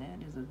between.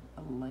 That is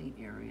a light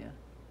area.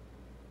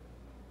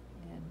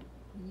 And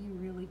you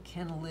really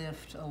can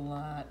lift a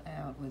lot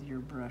out with your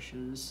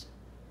brushes.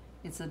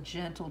 It's a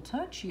gentle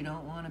touch. You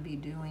don't want to be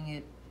doing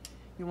it,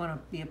 you want to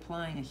be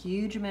applying a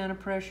huge amount of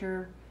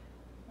pressure,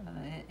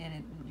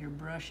 and your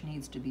brush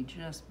needs to be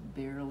just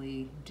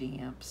barely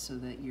damp so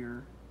that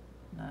you're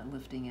not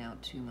lifting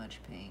out too much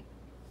paint.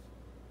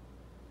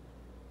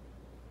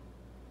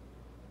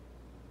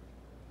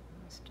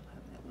 I still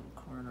have that little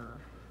corner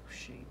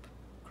shape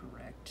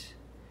correct.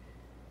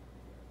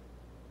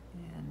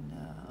 And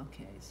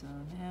okay, so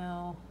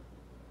now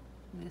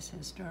This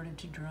has started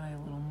to dry a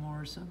little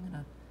more, so I'm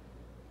gonna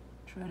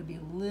try to be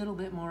a little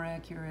bit more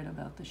accurate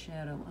about the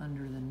shadow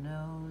under the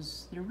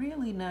nose. They're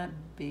really not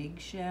big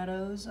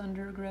shadows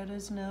under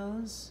Greta's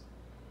nose.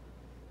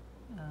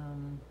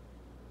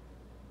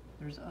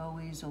 There's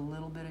always a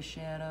little bit of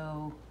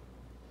shadow.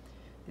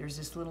 There's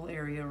this little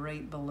area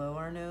right below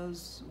our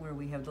nose where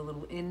we have the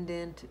little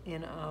indent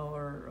in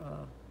our,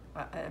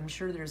 I'm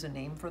sure there's a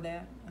name for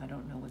that. I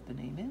don't know what the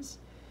name is.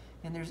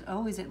 And there's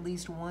always at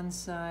least one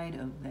side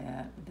of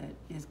that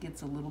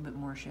gets a little bit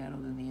more shadow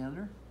than the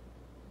other.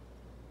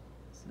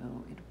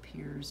 So it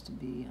appears to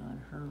be on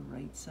her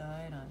right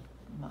side, on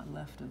my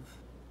left of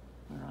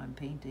where I'm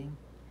painting.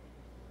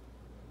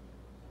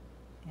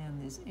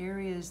 And these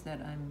areas that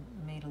I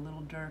made a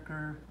little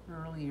darker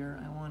earlier,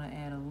 I want to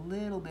add a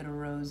little bit of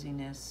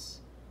rosiness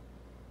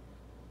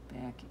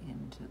back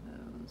into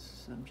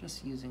those. So I'm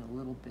just using a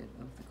little bit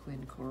of the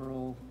Quin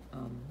Coral,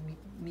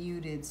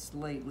 muted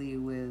slightly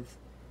with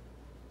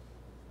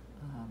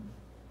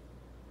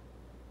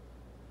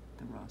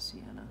the raw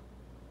sienna.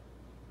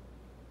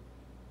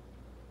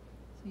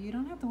 So you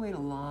don't have to wait a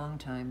long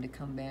time to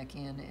come back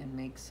in and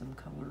make some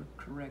color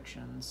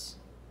corrections.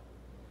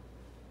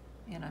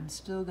 And I'm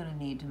still going to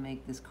need to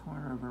make this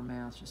corner of her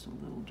mouth just a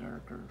little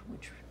darker,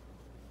 which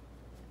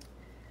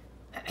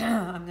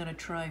I'm going to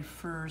try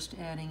first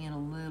adding in a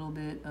little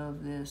bit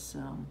of this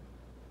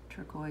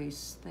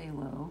turquoise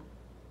phthalo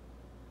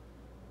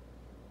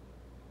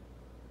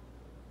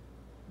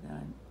that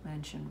I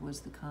mentioned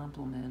was the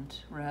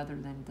complement, rather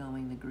than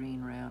going the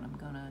green route. I'm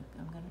gonna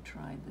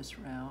try this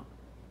route.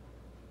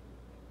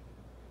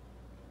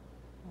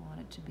 I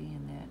want it to be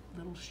in that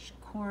little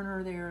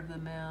corner there of the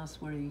mouth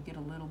where you get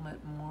a little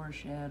bit more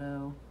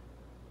shadow,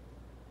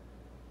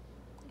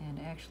 and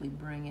actually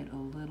bring it a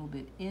little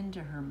bit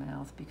into her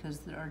mouth, because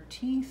our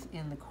teeth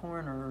in the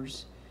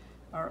corners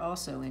are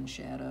also in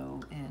shadow,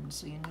 and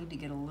so you need to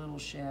get a little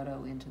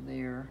shadow into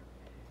there.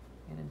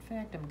 And in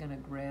fact, I'm going to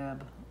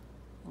grab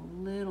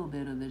a little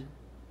bit of the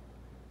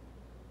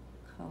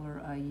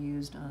color I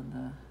used on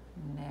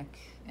the neck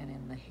and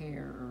in the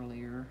hair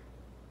earlier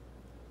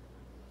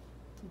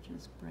to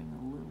just bring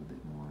a little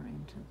bit more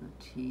into the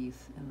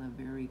teeth in the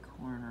very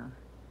corner.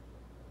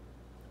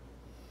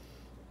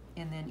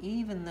 And then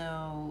even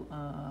though,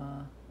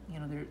 you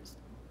know, there's,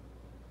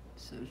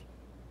 so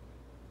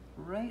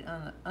right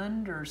on the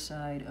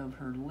underside of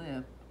her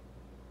lip,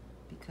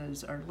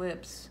 because our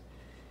lips,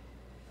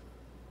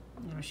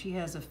 you know, she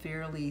has a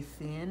fairly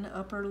thin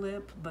upper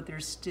lip, but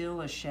there's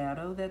still a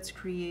shadow that's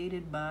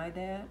created by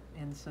that,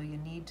 and so you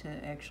need to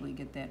actually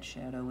get that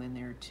shadow in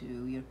there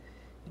too. You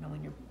know,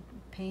 when you're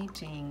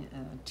painting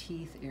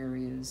teeth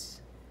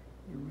areas,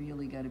 you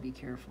really got to be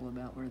careful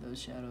about where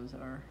those shadows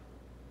are.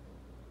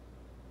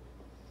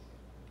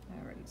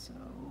 All right, so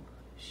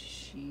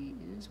she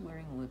is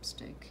wearing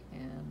lipstick,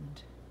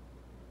 and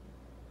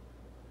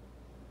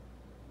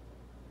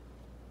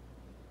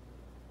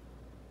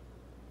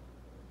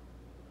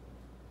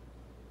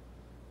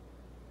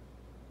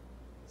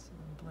so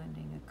I'm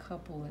blending a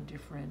couple of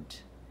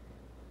different,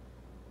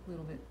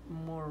 little bit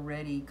more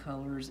reddy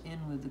colors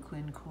in with the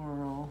Quin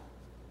Coral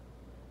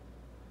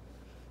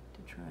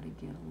to try to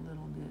get a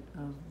little bit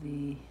of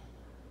the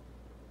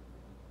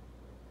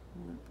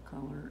lip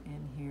color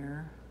in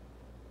here.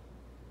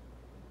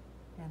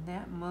 And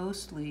that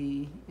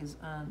mostly is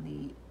on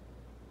the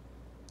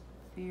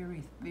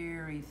very,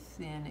 very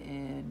thin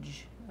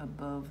edge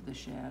above the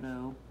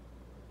shadow.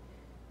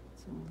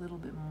 It's a little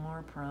bit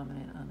more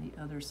prominent on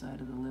the other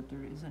side of the lip.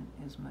 There isn't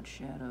as much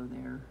shadow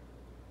there.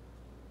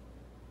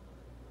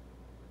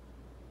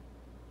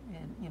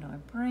 And, you know, I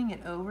bring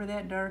it over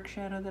that dark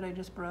shadow that I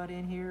just brought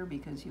in here,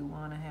 because you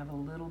want to have a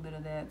little bit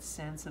of that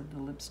sense of the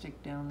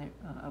lipstick down there,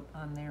 up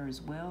on there as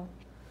well.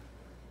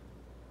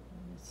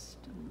 Just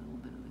a little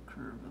bit of the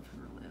curve of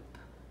her lip.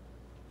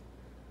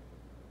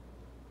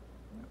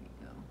 There we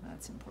go.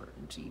 That's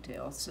important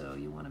detail, so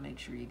you want to make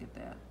sure you get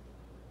that.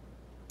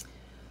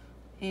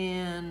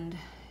 And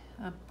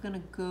I'm going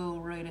to go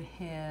right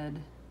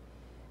ahead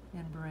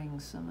and bring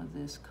some of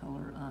this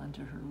color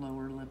onto her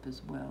lower lip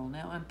as well.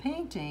 Now I'm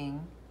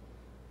painting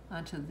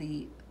onto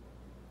the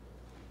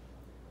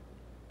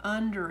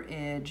under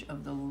edge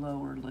of the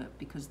lower lip,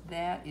 because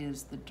that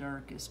is the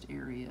darkest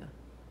area.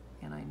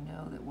 And I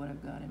know that what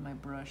I've got in my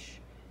brush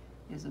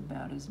is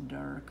about as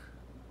dark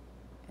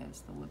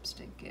as the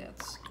lipstick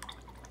gets.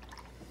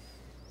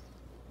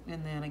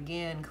 And then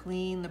again,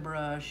 clean the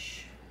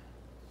brush,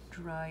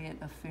 dry it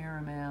a fair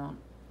amount,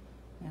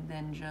 and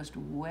then just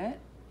wet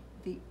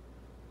the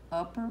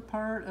upper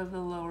part of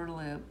the lower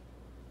lip,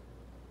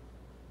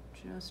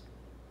 just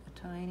the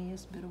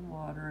tiniest bit of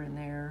water in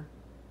there.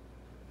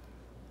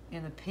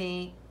 And the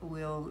paint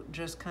will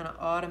just kind of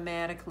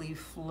automatically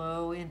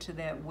flow into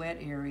that wet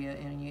area,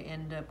 and you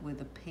end up with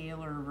a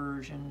paler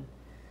version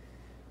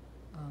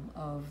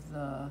of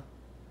the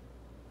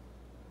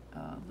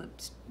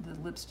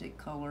lipstick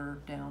color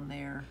down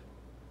there.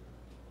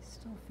 I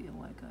still feel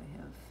like I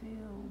have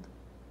failed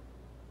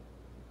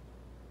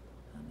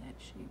on that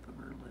shape of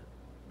her lip.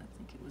 I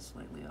think it was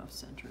slightly off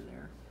center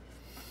there.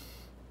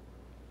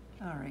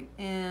 All right,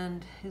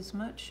 and as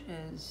much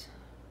as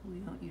we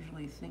don't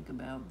usually think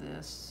about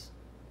this,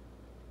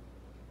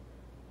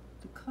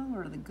 the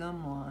color of the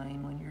gum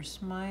line, when you're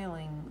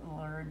smiling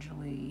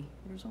largely,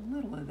 there's a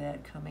little of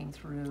that coming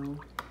through.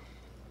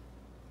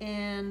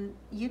 And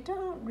you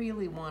don't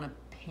really want to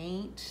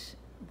paint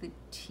the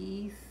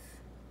teeth.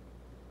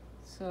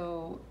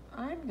 So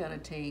I'm gonna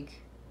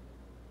take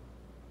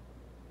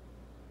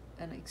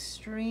an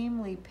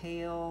extremely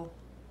pale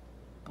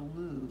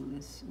blue.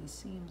 This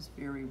seems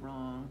very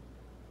wrong,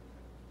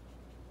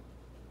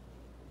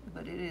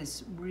 but it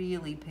is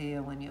really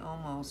pale and you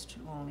almost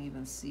won't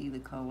even see the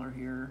color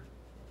here.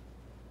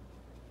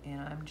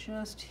 And I'm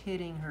just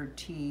hitting her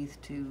teeth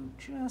to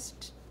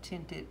just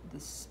tint it the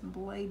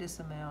slightest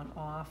amount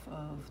off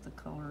of the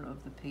color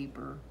of the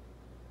paper.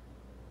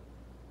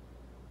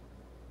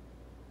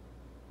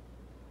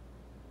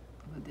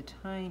 With the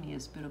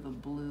tiniest bit of a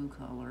blue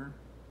color.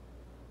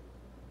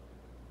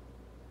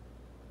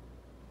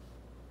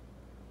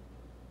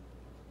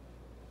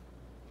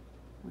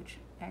 Which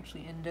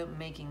actually end up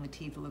making the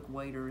teeth look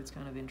whiter. It's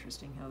kind of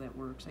interesting how that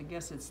works. I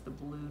guess it's the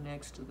blue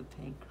next to the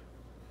pink.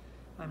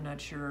 I'm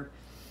not sure.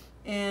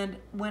 And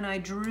when I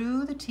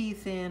drew the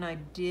teeth in, I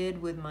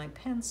did with my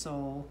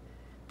pencil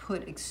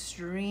put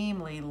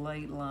extremely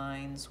light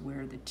lines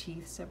where the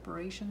teeth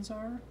separations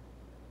are.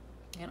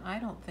 And I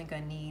don't think I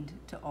need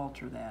to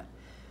alter that.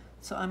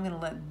 So I'm going to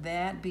let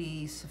that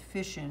be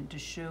sufficient to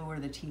show where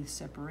the teeth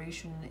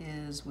separation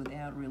is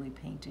without really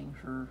painting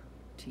her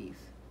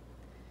teeth.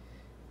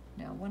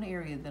 Now, one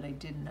area that I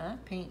did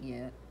not paint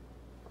yet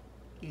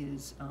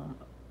is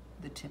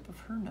the tip of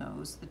her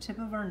nose. The tip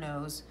of our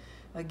nose,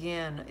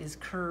 again, is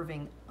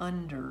curving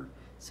under,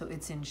 so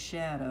it's in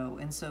shadow.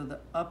 And so the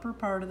upper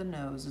part of the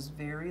nose is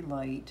very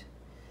light.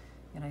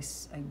 And I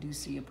do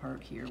see a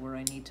part here where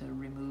I need to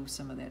remove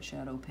some of that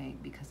shadow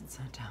paint because it's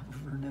on top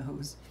of her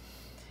nose.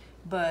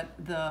 But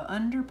the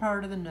under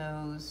part of the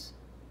nose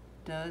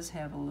does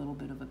have a little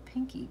bit of a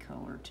pinky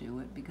color to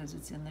it because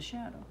it's in the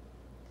shadow.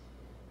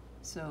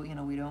 So, you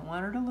know, we don't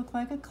want her to look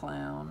like a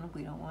clown.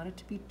 We don't want it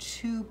to be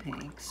too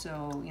pink.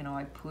 So, you know,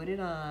 I put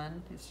it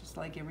on. It's just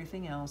like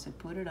everything else. I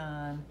put it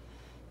on,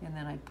 and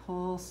then I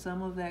pull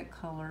some of that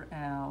color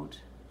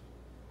out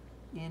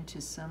into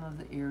some of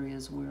the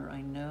areas where I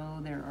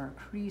know there are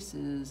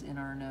creases in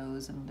our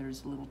nose, and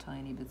there's little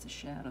tiny bits of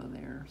shadow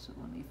there. So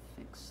let me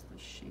fix the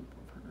shape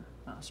of her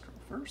nostril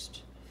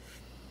first.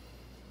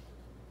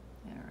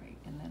 All right,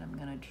 and then I'm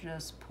gonna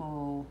just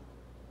pull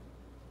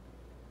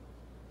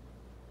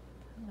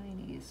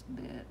tiniest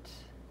bit.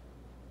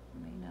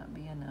 May not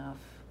be enough.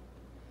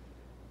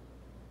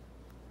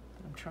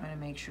 But I'm trying to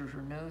make sure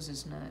her nose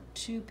is not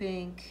too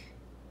pink.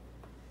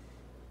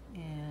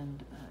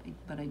 And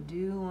but I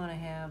do want to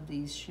have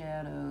these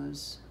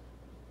shadows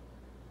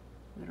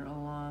that are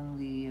along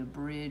the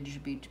bridge,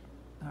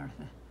 or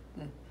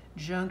the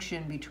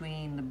junction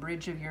between the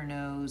bridge of your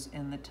nose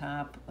and the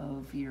top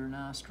of your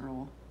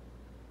nostril.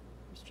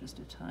 There's just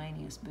a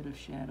tiniest bit of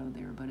shadow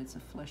there, but it's a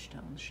flesh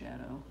tone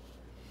shadow.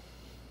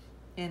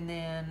 And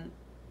then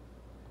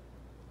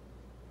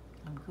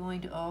I'm going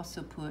to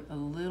also put a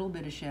little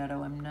bit of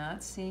shadow. I'm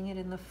not seeing it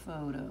in the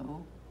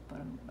photo,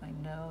 but I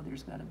know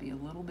there's got to be a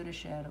little bit of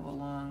shadow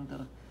along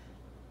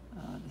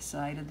the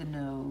side of the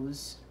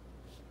nose.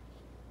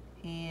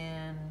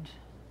 And,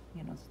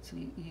 you know, so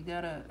you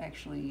got to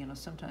actually, you know,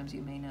 sometimes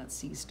you may not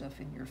see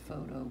stuff in your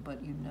photo,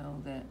 but you know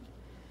that,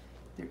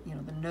 you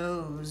know, the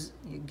nose,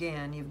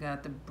 again, you've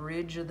got the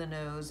bridge of the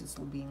nose, it's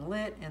being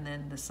lit, and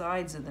then the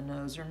sides of the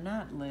nose are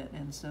not lit,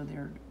 and so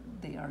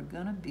they are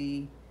gonna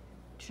be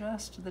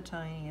just the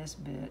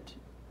tiniest bit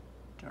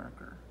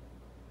darker.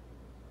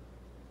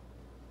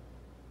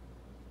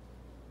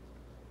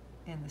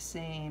 And the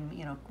same,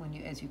 you know,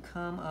 as you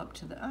come up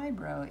to the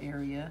eyebrow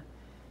area,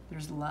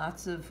 there's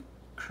lots of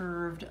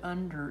curved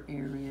under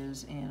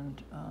areas,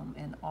 and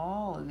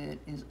all of it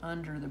is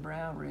under the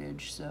brow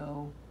ridge,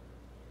 so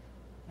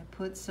I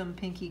put some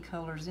pinky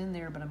colors in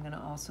there, but I'm going to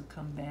also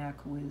come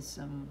back with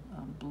some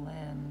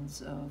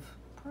blends of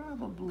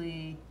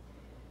probably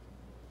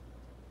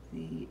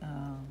the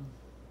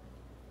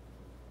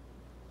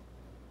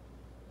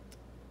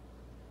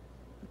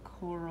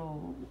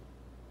coral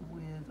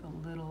with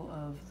a little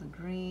of the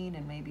green,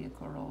 and maybe a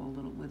coral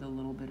with a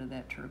little bit of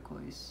that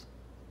turquoise.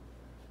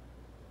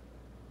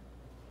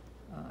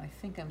 I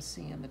think I'm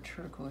seeing the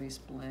turquoise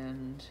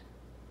blend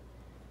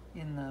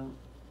in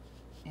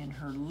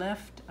her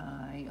left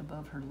eye,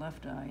 above her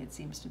left eye. It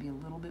seems to be a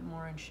little bit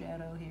more in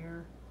shadow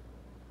here.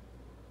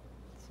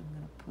 So I'm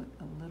going to put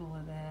a little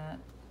of that.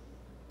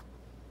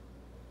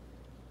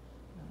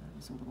 It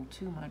was a little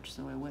too much,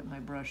 so I wet my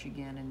brush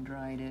again and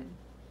dried it.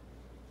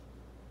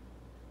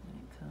 And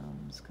it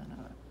comes kind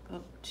of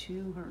up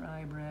to her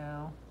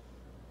eyebrow.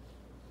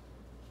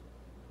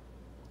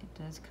 It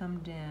does come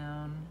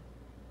down.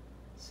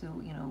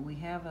 So, you know, we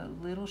have a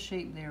little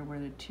shape there where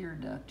the tear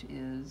duct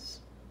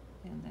is,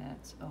 and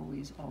that's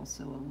always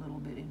also a little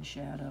bit in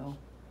shadow.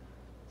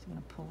 So I'm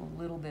going to pull a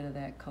little bit of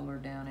that color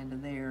down into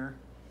there.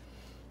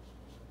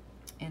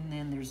 And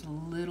then there's a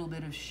little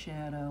bit of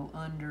shadow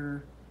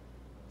under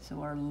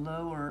So our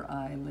lower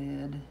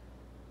eyelid,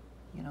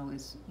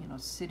 is,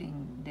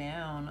 sitting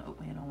down,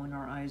 when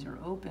our eyes are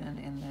open,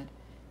 and that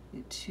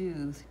the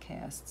tooth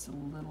casts a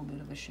little bit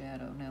of a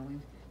shadow. Now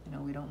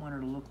we don't want her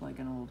to look like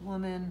an old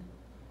woman,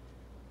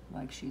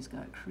 like she's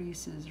got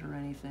creases or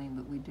anything,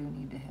 but we do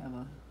need to have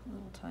a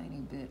little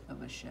tiny bit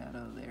of a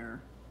shadow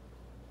there.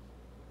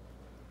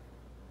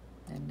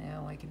 And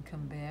now I can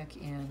come back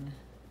in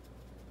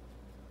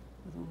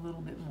with a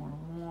little bit more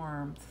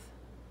warmth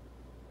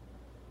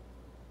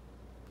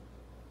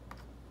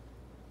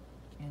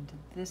into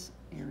this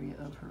area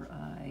of her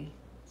eye.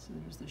 So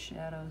there's the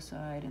shadow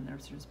side, and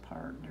there's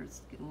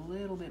a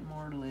little bit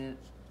more lit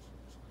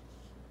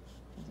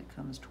as it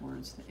comes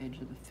towards the edge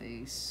of the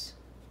face.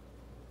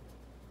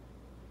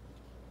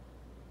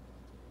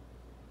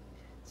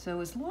 So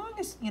as long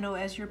as,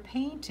 as you're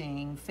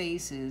painting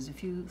faces,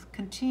 if you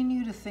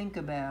continue to think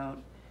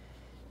about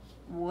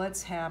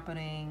what's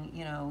happening,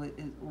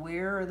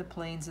 where are the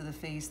planes of the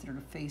face that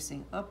are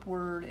facing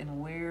upward, and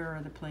where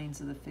are the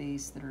planes of the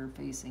face that are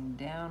facing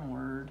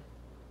downward,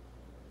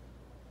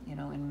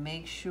 and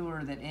make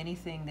sure that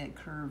anything that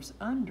curves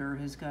under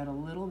has got a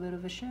little bit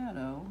of a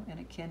shadow, and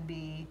it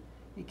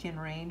can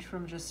range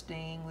from just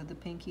staying with the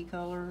pinky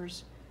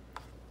colors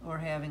or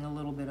having a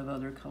little bit of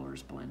other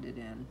colors blended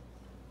in.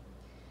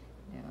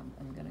 Now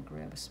I'm going to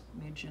grab a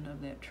smidgen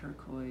of that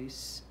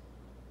turquoise,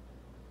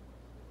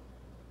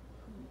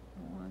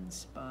 one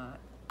spot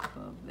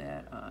above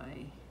that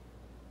eye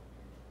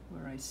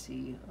where I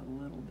see a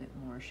little bit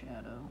more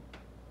shadow.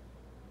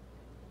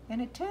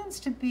 And it tends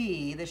to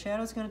be, the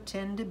shadow's going to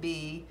tend to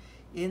be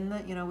in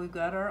the, we've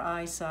got our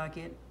eye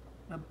socket,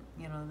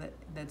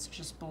 that's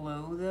just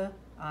below the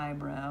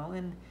eyebrow,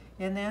 and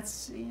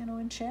that's,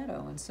 in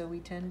shadow. And so we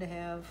tend to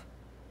have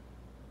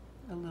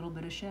a little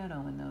bit of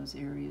shadow in those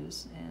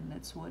areas, and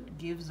that's what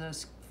gives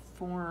us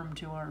form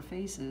to our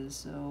faces.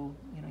 So,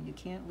 you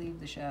can't leave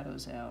the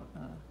shadows out.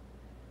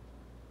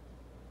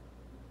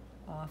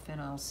 Often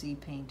I'll see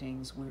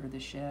paintings where the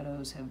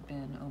shadows have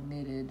been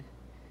omitted,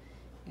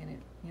 and it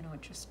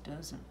just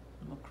doesn't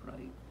look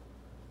right.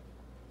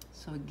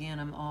 So again,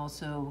 I'm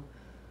also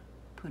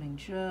putting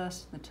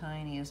just the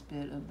tiniest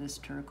bit of this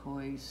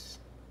turquoise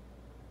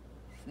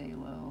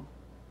phthalo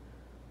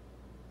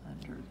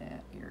under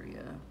that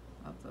area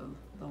of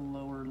the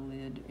lower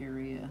lid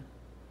area,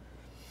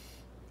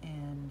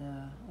 and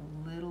a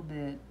little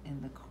bit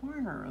in the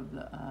corner of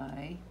the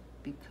eye,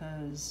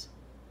 because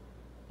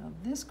now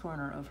this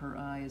corner of her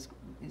eye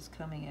is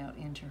coming out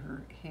into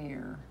her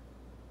hair,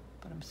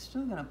 but I'm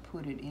still going to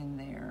put it in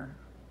there.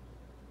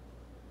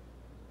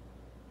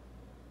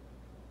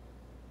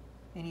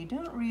 And you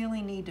don't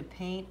really need to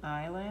paint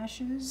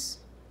eyelashes,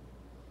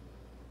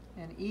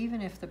 and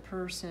even if the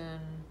person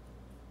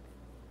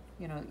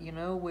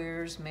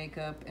wears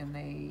makeup and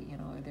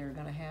they're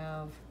going to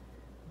have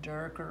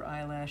darker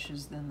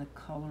eyelashes than the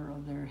color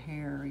of their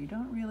hair, you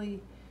don't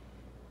really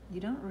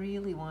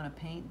want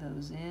to paint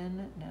those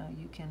in. Now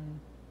you can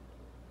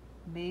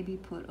maybe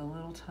put a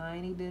little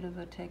tiny bit of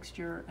a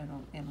texture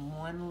in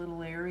one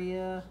little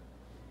area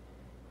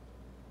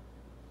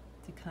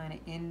to kind of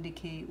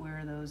indicate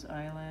where those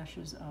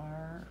eyelashes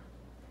are.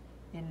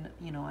 And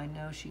I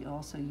know she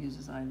also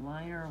uses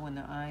eyeliner. When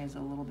the eye is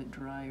a little bit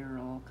drier,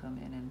 I'll come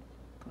in and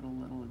put a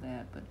little of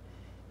that. But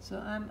so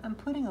I'm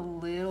putting a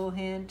little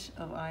hint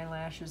of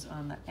eyelashes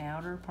on the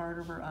outer part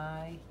of her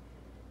eye.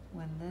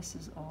 When this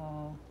is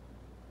all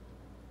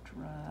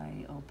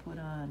dry, I'll put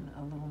on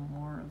a little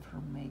more of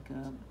her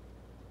makeup.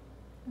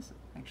 This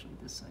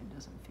side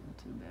doesn't feel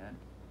too bad.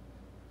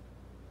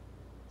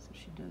 So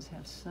she does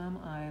have some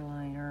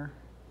eyeliner,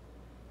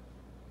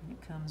 and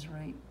it comes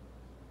right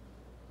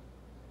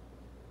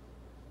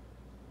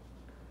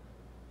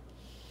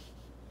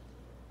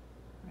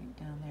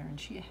down there, and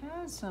she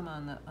has some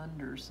on the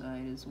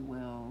underside as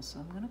well, so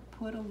I'm going to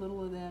put a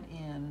little of that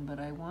in, but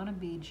I want to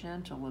be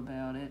gentle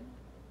about it.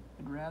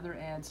 I'd rather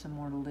add some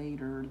more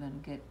later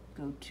than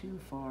go too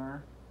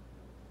far,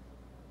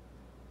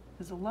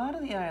 because a lot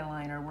of the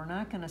eyeliner we're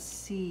not going to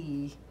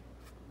see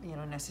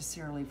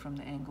necessarily from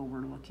the angle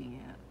we're looking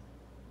at.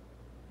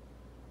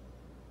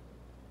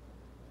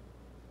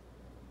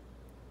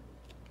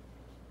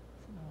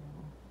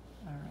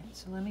 So, all right,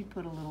 so let me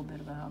put a little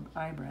bit of an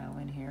eyebrow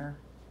in here.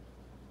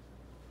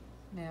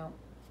 Now,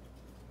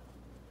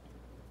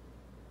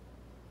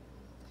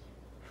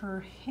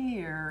 her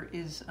hair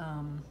is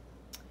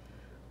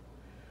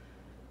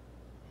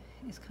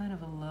kind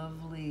of a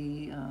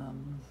lovely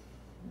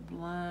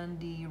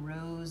blondie,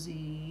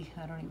 rosy,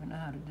 I don't even know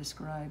how to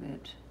describe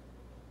it,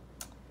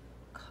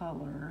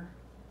 color.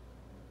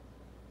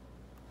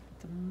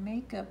 The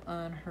makeup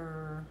on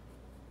her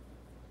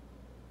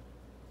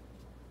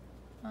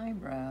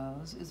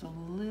eyebrows is a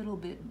little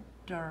bit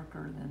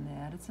darker than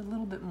that. It's a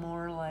little bit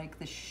more like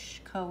the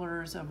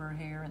colors of her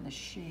hair and the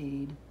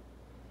shade.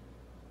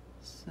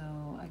 So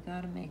I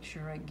gotta make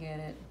sure I get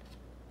it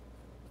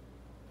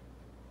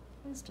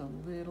just a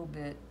little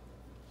bit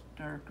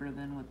darker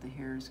than what the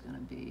hair is gonna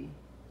be.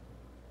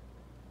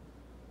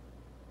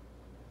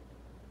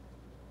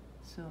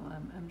 So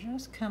I'm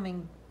just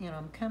coming,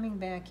 I'm coming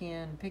back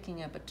in,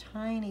 picking up a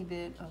tiny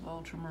bit of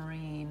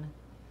ultramarine,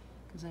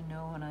 because I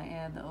know when I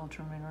add the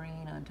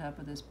ultramarine on top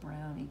of this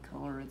brownie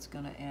color, it's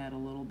going to add a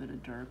little bit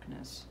of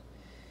darkness.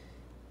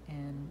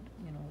 And,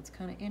 what's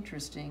kind of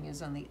interesting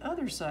is on the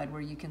other side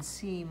where you can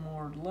see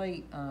more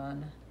light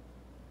on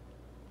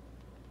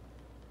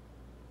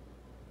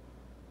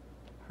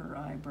her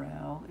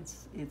eyebrow,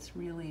 it's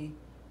really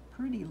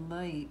pretty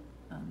light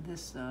on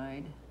this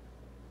side.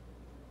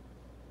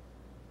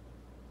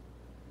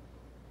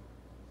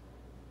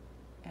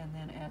 And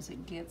then as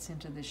it gets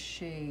into the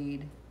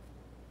shade,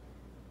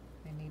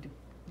 I need to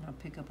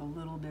pick up a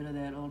little bit of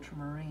that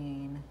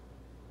ultramarine.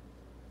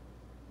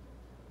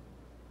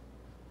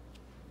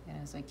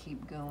 And as I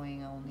keep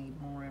going, I'll need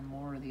more and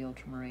more of the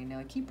ultramarine. Now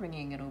I keep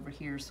bringing it over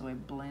here so I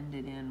blend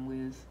it in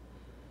with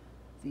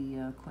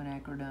the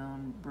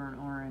quinacridone burnt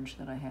orange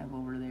that I have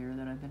over there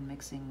that I've been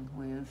mixing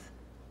with.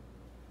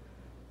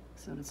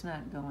 So it's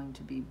not going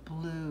to be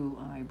blue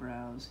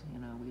eyebrows.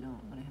 We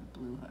don't want to have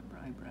blue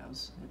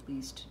eyebrows, at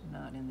least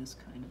not in this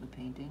kind of a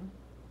painting.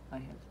 I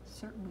have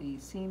certainly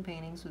seen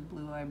paintings with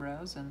blue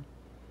eyebrows, and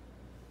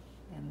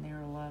they're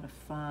a lot of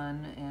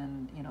fun.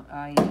 And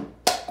I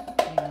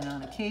even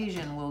on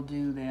occasion will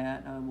do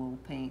that. I will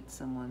paint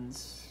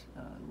someone's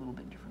a little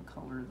bit different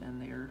color than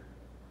they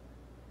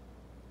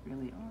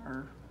really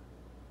are.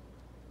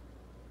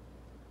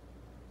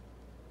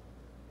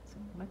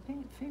 My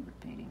favorite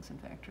paintings, in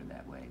fact, are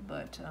that way.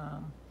 But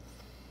all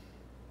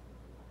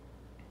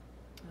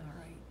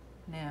right,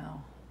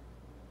 now,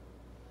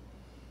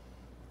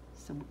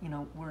 so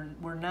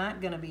we're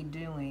not going to be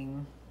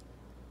doing.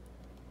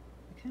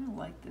 I kind of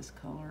like this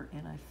color,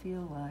 and I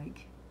feel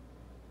like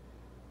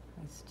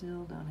I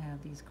still don't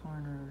have these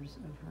corners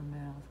of her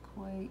mouth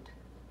quite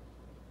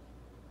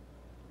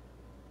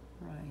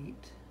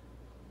right.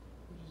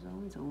 There's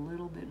always a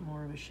little bit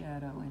more of a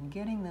shadow, and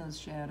getting those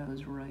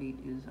shadows right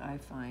is, I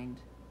find,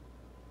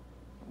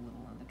 a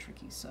little on the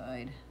tricky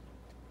side.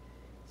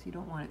 So you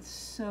don't want it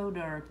so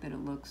dark that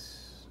it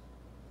looks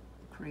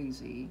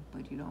crazy,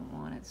 but you don't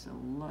want it so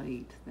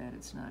light that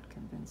it's not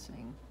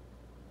convincing.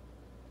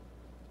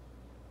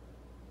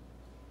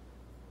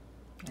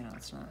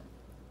 It's not,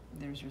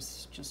 there's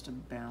just a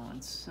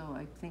balance. So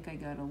I think I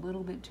got a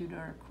little bit too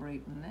dark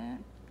right in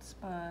that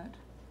spot.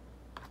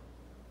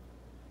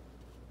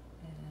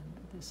 And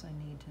this I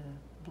need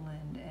to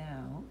blend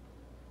out.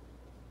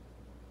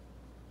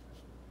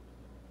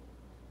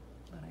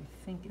 But I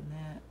think in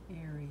that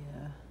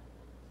area,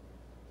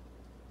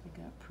 I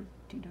got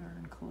pretty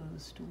darn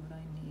close to what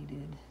I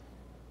needed.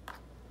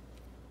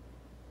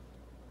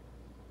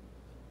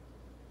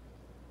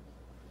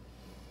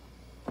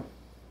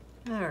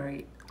 All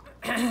right,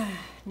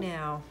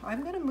 now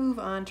I'm going to move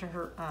on to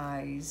her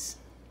eyes.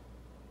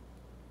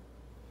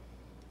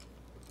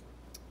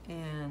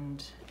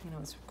 And,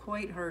 it's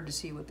quite hard to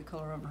see what the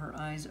color of her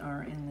eyes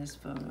are in this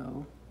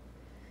photo.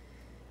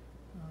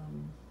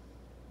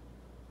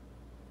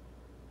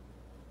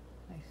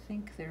 I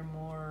think they're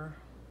more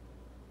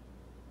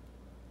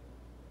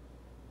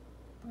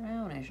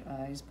brownish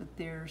eyes, but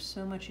they're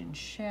so much in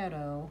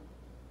shadow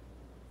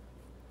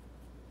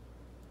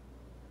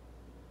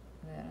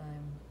that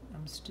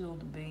I'm still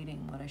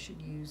debating what I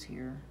should use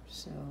here.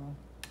 So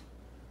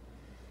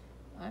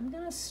I'm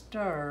gonna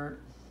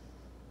start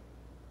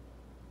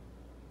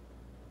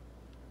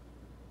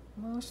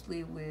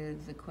mostly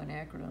with the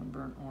quinacridone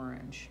burnt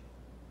orange.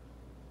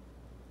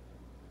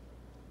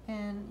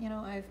 And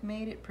I've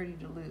made it pretty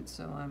dilute,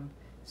 so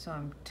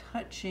I'm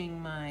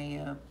touching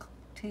my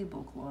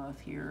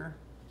tablecloth here.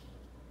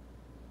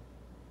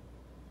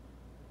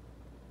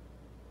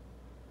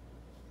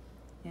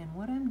 And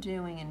what I'm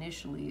doing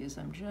initially is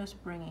I'm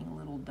just bringing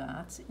little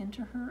dots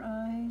into her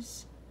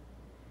eyes,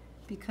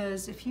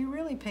 because if you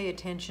really pay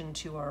attention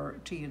to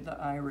the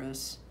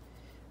iris,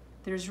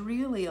 there's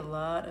really a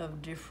lot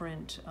of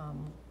different,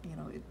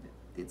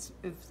 it's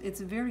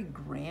very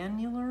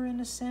granular in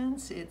a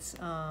sense. It's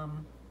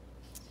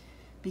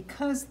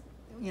because,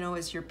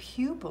 as your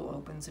pupil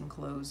opens and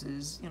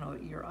closes,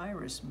 your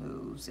iris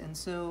moves. And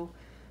so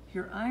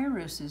your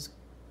iris is,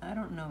 I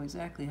don't know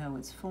exactly how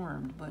it's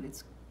formed, but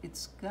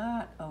it's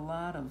got a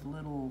lot of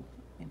little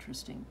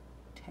interesting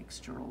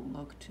textural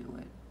look to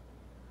it.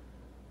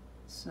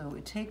 So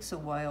it takes a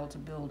while to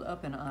build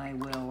up an eye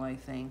well, I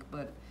think.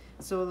 But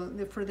so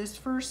for this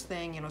first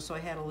thing, so I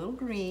had a little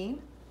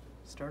green,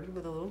 started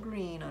with a little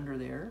green under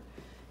there,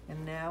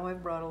 and now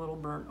I've brought a little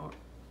burnt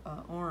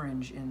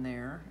orange in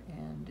there,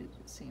 and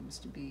it seems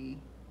to be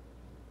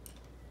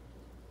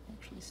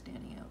actually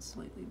standing out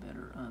slightly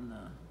better on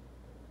the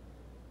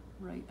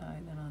right eye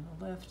than on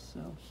the left. So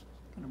I'm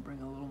going to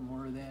bring a little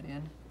more of that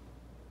in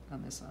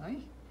on this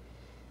eye,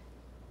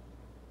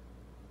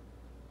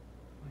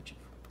 which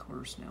of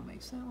course now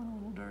makes that one a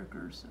little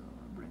darker, so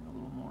I'll bring a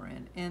little more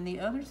in. And the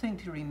other thing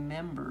to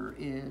remember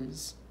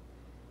is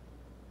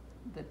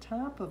the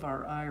top of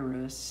our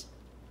iris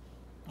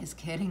is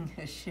getting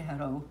a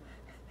shadow.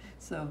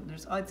 So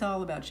it's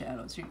all about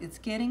shadows. It's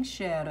getting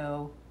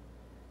shadow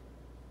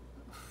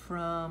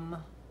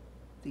from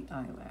the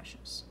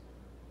eyelashes.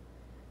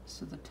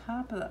 So the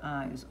top of the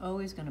eye is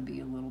always going to be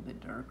a little bit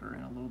darker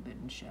and a little bit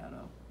in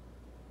shadow.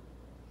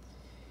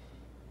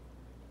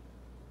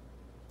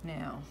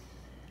 Now,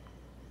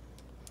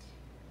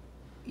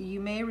 you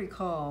may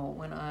recall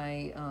when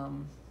I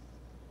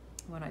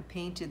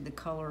painted the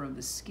color of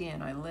the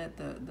skin, I let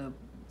the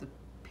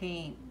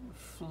paint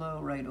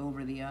flow right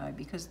over the eye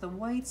because the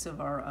whites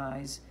of our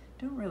eyes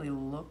don't really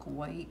look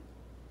white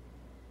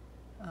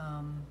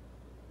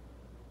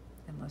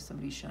unless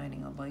somebody's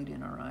shining a light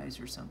in our eyes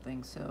or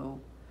something. So,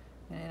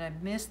 and I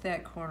missed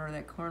that corner.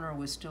 That corner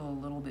was still a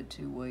little bit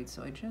too white,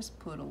 so I just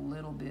put a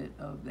little bit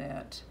of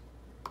that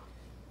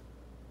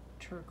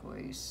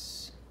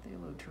turquoise,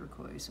 phthalo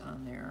turquoise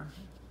on there.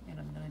 And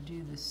I'm going to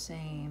do the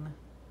same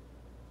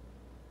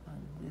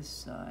on this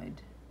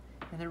side.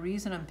 And the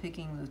reason I'm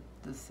picking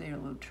the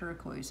phthalo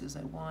turquoise is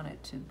I want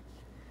it to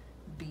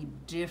be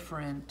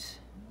different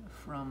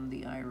from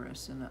the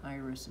iris, and the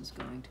iris is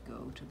going to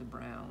go to the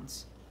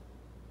browns.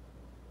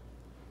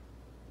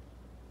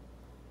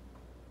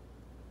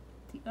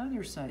 The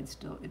other side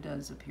still, it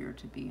does appear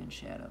to be in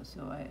shadow,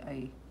 so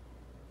I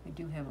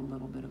do have a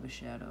little bit of a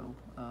shadow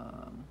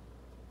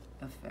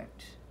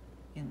effect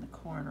in the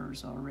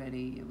corners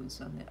already. It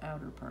was on the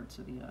outer parts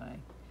of the eye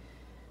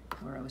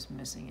where I was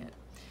missing it.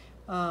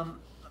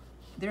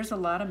 There's a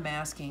lot of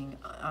masking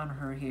on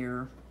her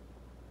hair.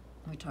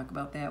 We talk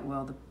about that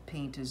while the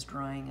paint is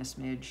drying a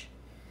smidge.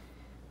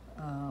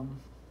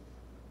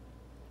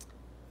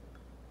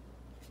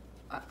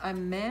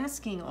 I'm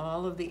masking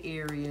all of the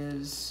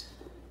areas.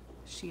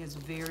 She has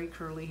very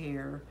curly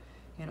hair,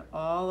 and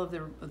all of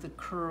the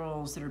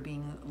curls that are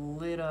being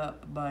lit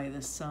up by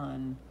the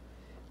sun.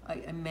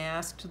 I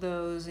masked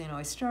those. You know,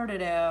 I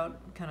started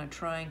out kind of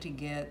trying to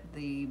get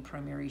the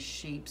primary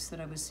shapes that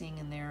I was seeing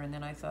in there, and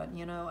then I thought,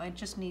 you know, I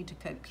just need to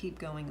keep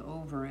going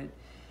over it.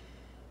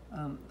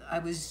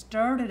 I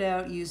started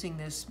out using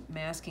this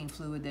masking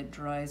fluid that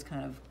dries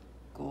kind of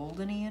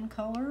goldeny in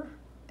color,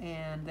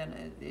 and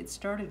then it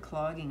started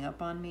clogging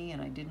up on me,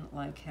 and I didn't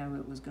like how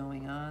it was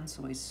going on,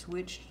 so I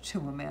switched to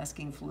a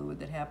masking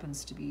fluid that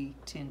happens to be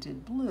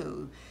tinted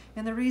blue.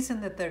 And the reason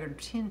that they're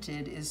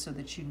tinted is so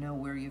that you know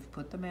where you've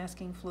put the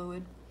masking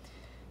fluid.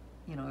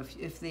 You know,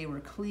 if they were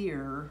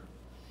clear,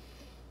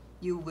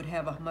 you would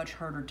have a much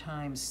harder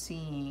time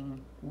seeing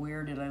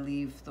where did I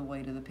leave the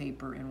white of the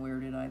paper and where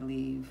did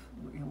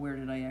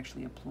I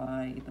actually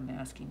apply the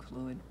masking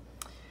fluid.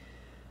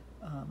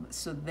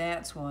 So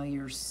that's why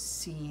you're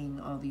seeing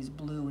all these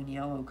blue and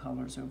yellow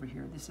colors over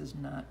here. This has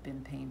not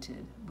been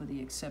painted, with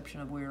the exception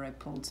of where I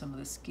pulled some of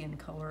the skin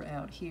color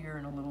out here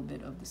and a little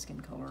bit of the skin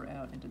color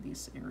out into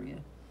this area.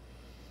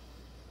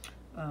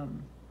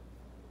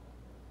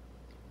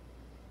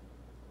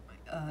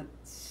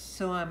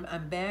 So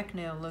I'm back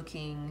now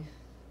looking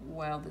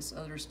while this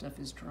other stuff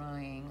is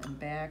drying. I'm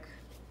back.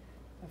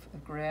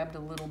 I've grabbed a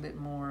little bit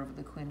more of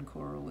the Quin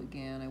Coral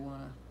again. I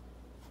want to,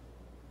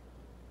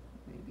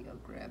 maybe I'll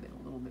grab in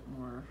a little bit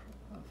more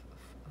of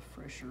a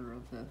fresher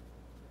of the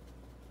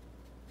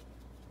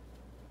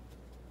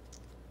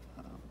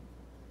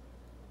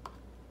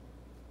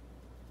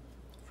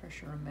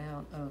fresher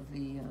amount of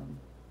the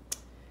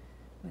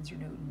Winsor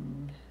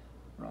Newton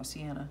raw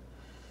sienna.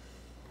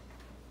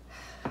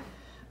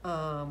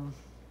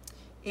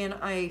 And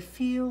I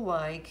feel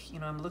like, you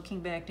know, I'm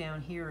looking back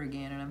down here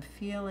again, and I'm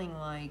feeling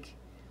like,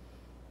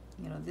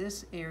 you know,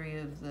 this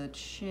area of the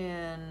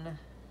chin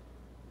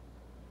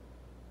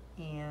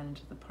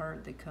and the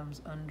part that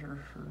comes under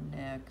her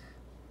neck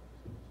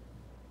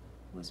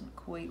wasn't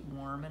quite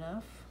warm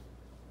enough.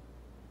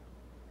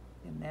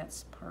 And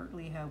that's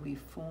partly how we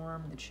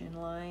form the chin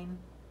line.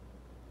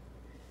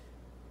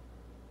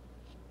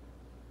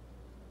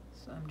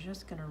 So I'm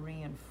just going to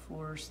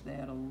reinforce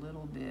that a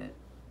little bit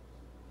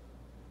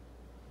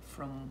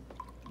from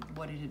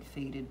what it had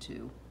faded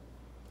to.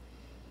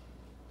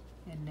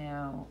 And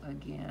now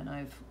again,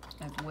 I've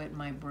wet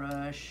my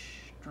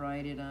brush,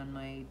 dried it on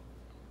my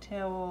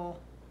towel,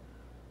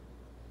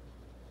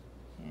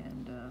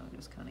 and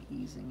just kind of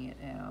easing it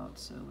out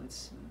so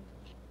it's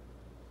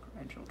a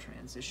gradual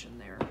transition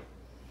there.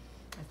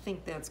 I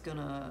think that's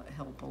gonna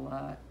help a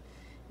lot.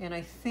 And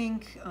I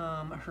think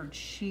her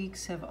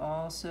cheeks have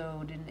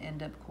also didn't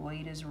end up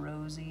quite as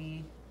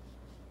rosy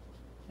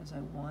as I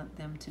want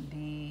them to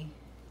be.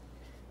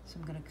 So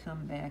I'm going to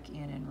come back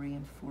in and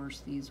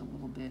reinforce these a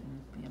little bit,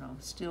 and, you know,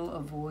 still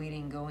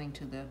avoiding going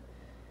to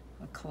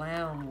a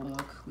clown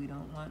look. We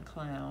don't want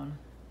clown.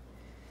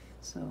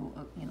 So,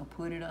 you know,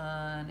 put it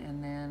on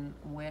and then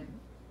wet,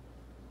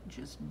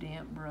 just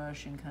damp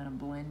brush and kind of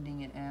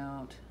blending it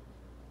out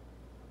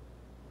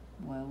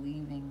while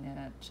leaving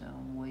that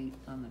white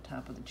on the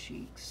top of the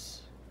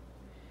cheeks.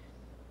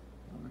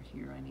 Over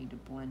here, I need to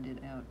blend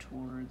it out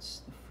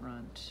towards the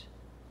front.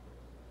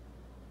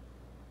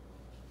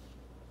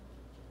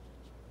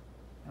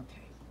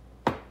 Okay,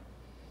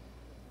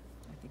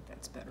 I think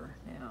that's better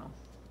now.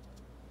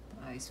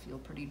 The eyes feel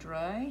pretty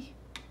dry.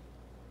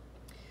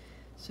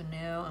 So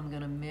now I'm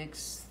going to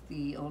mix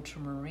the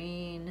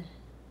ultramarine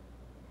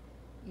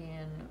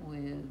in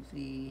with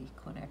the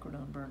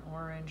quinacridone burnt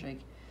orange.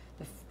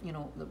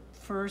 the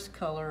first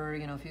color,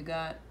 if you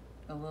got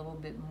a little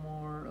bit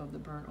more of the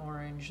burnt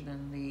orange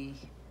than the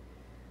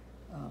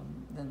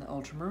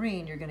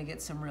ultramarine, you're going to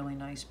get some really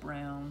nice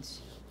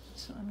browns.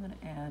 So I'm going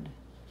to add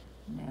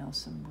now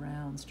some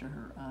browns to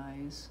her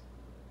eyes.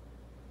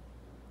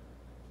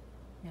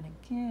 And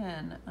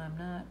again, I'm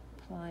not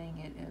applying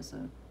it as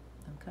I'm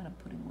kind of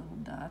putting little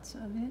dots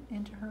of it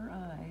into her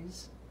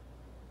eyes.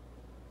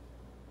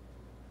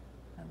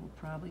 I will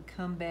probably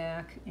come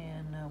back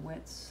and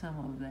wet some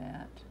of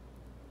that.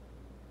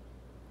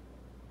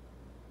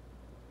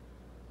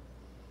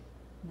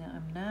 Now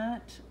I'm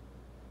not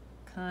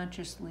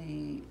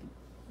consciously,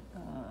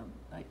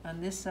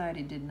 on this side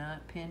I did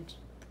not paint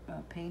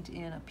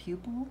in a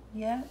pupil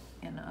yet,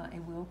 and I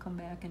will come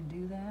back and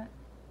do that.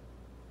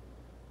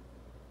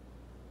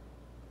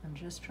 I'm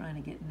just trying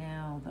to get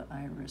now the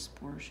iris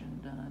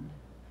portion done.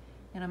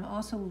 And I'm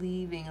also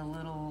leaving a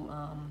little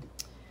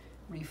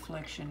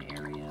reflection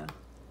area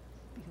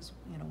because,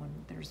 when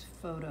there's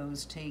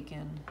photos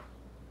taken,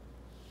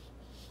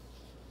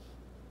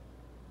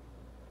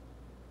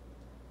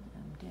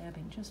 I'm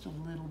dabbing just a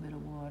little bit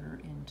of water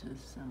into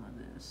some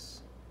of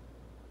this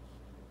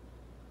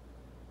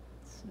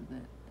so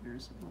that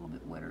there's a little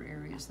bit wetter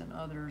areas than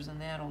others,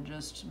 and that'll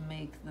just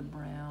make the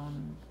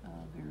brown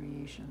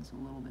variations a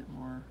little bit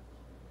more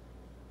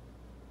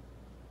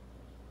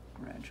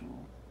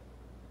gradual.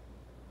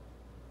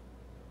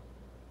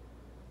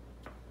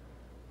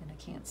 And I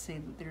can't say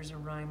that there's a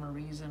rhyme or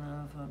reason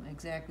of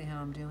exactly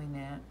how I'm doing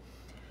that.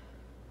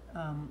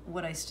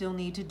 What I still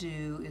need to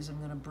do is I'm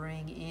going to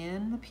bring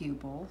in the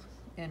pupil.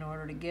 In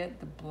order to get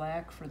the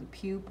black for the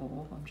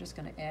pupil, I'm just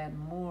going to add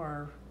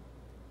more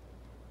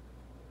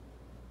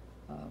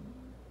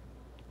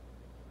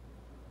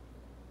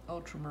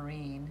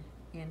ultramarine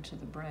into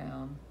the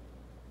brown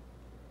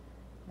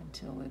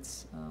until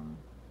it's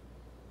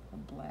a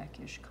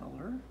blackish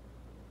color.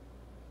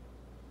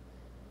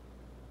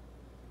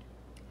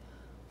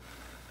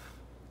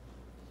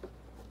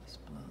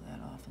 Just blow that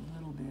off a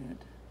little bit.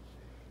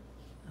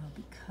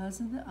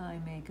 Because of the eye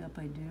makeup,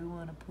 I do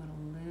want to put a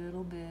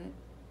little bit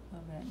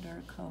of that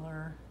dark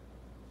color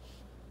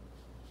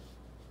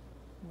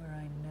where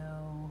I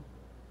know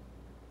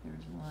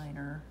there's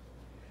liner.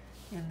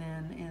 And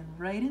then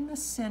right in the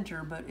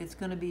center, but it's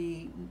going to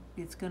be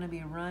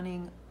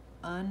running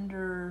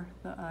under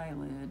the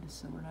eyelid,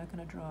 so we're not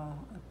going to draw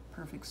a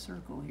perfect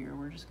circle here.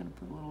 We're just going to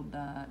put a little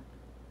dot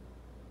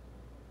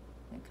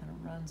that kind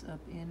of runs up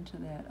into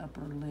that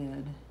upper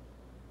lid.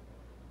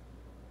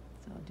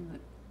 So I'll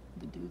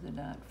do the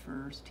dot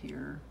first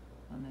here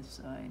on this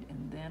side,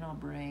 and then I'll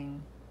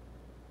bring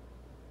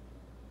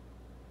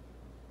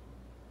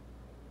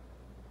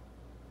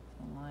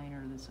the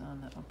liner that's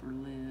on the upper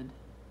lid,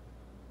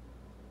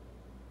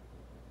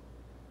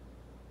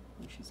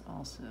 which is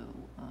also,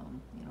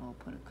 I'll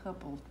put a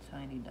couple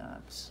tiny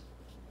dots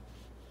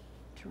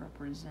to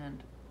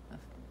represent a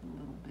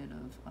little bit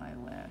of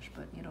eyelash,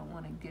 but you don't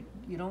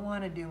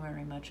want to do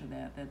very much of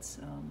that. That's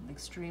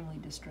extremely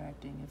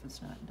distracting if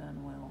it's not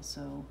done well.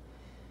 So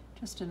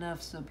just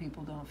enough so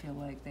people don't feel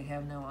like they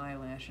have no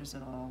eyelashes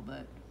at all,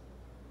 but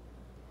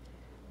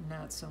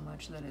not so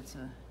much that it's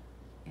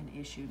an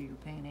issue to your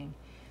painting.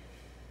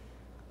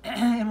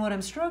 And what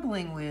I'm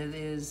struggling with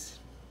is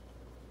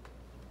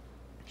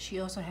she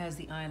also has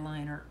the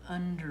eyeliner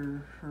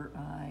under her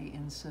eye,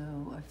 and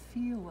so I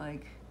feel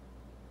like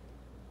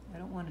I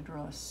don't want to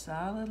draw a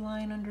solid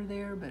line under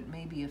there, but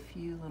maybe a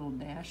few little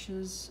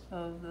dashes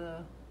on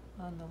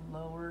the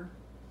lower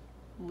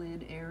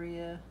lid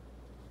area,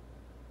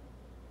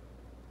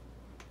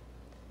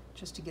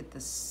 just to get the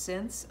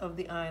sense of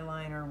the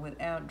eyeliner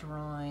without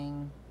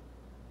drawing,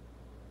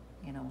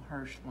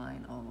 harsh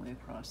line all the way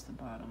across the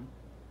bottom.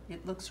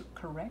 It looks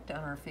correct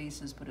on our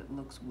faces, but it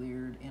looks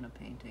weird in a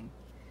painting.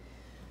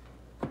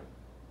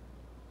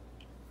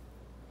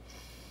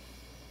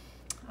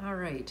 All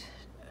right,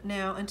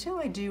 now until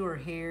I do her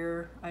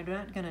hair, I'm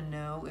not gonna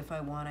know if I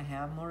wanna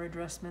have more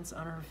adjustments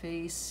on her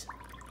face,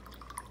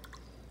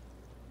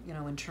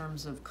 in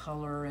terms of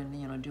color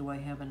and, do I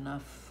have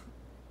enough,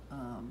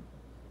 I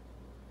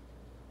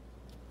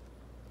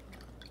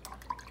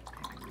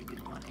really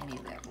didn't want any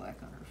of that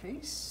black on her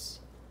face.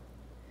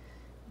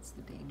 That's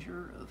the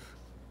danger of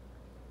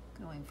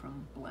going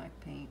from black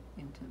paint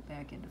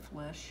back into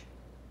flesh.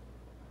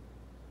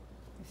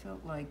 I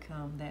felt like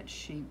that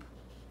shape,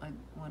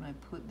 when I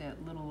put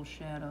that little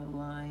shadow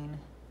line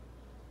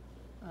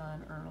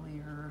on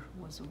earlier,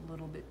 was a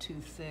little bit too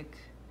thick.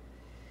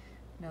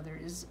 Now there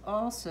is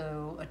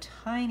also a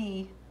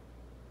tiny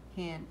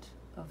hint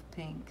of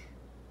pink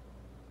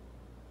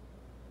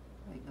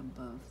right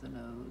above the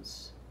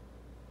nose.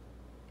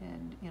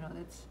 And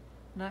that's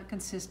not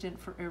consistent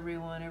for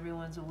everyone.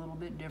 Everyone's a little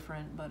bit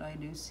different, but I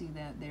do see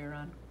that there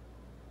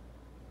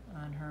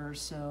on her,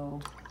 so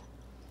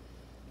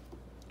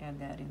add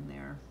that in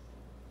there.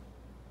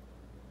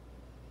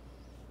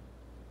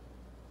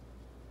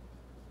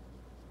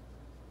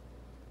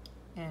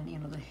 And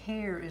the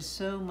hair is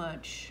so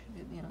much,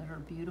 her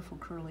beautiful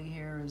curly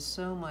hair is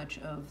so much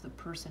of the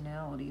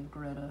personality of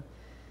Greta.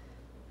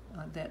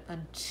 that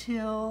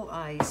until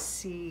I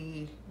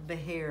see the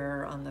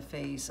hair on the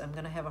face, I'm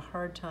going to have a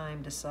hard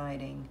time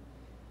deciding,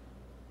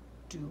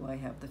 do I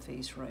have the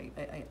face right?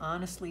 I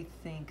honestly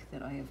think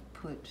that I have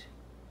put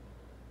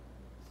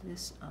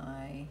this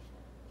eye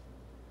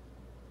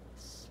a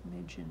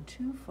smidgen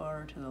too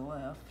far to the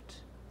left,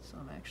 so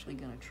I'm actually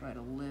going to try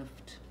to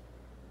lift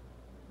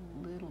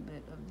a little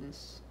bit of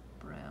this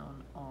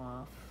brown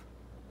off.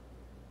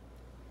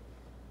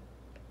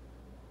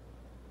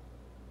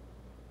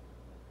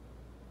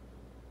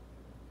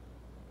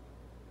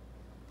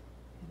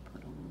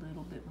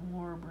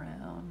 More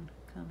brown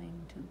coming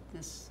to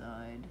this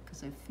side,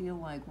 because I feel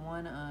like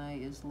one eye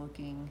is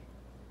looking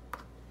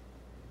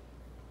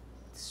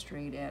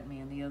straight at me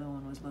and the other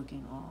one was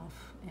looking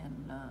off,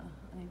 and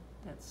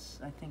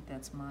I think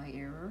that's my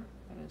error.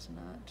 That is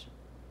not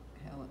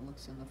how it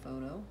looks in the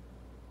photo.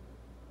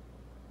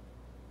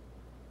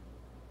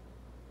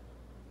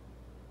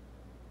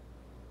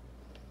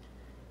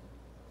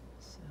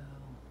 So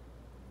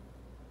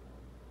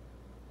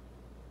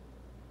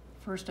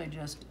first I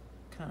just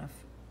kind of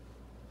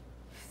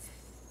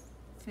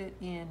fit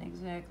in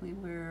exactly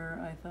where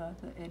I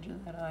thought the edge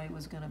of that eye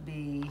was going to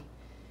be,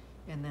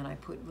 and then I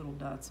put little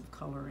dots of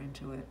color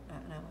into it.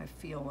 Now I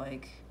feel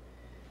like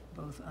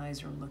both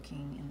eyes are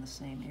looking in the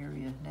same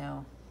area.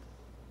 Now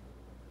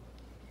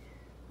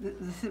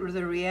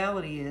the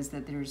reality is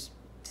that there's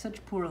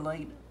such poor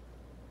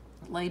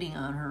lighting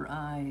on her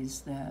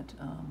eyes that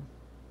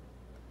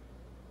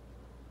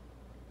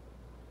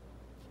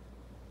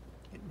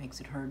it makes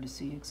it hard to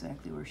see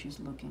exactly where she's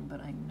looking, but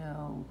I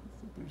know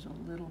that there's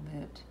a little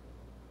bit.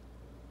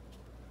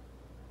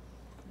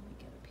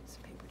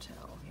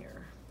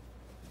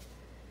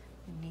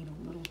 Need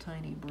a little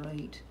tiny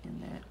bright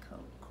in that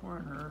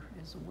corner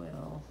as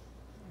well.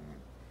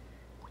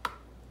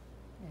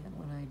 And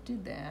when I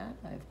did that,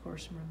 I of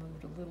course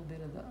removed a little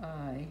bit of the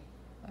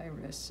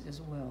iris as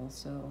well,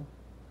 so,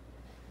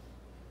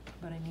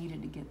 but I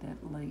needed to get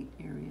that light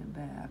area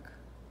back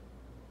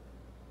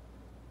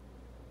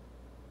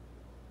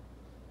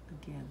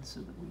again so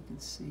that we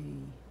could see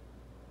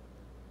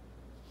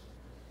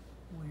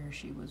where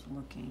she was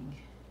looking.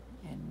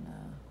 And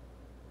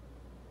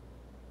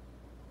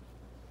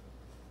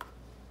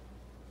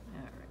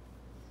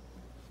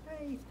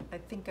I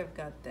think I've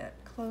got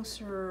that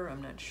closer.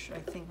 I'm not sure. I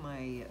think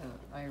my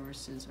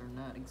irises are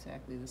not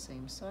exactly the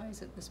same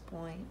size at this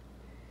point.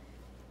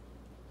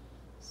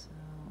 So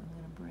I'm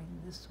going to bring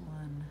this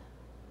one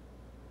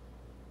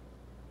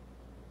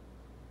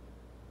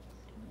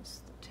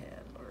just a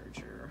tad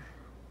larger.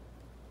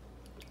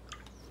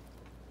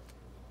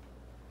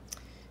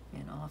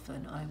 And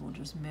often I will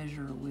just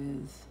measure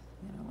with,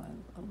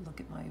 I'll look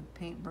at my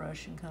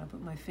paintbrush and kind of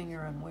put my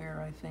finger on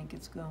where I think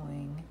it's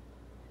going.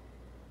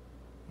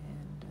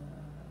 And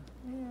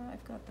yeah,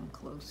 I've got them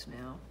close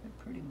now. They're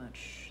pretty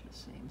much the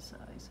same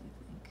size, I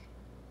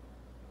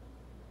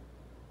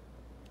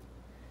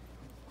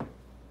think.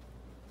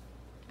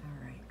 All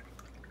right.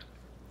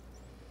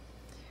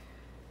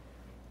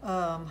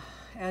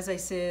 As I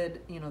said,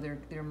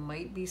 there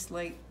might be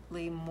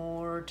slightly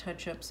more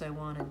touch-ups I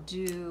want to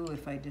do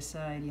if I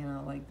decide,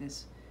 like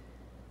this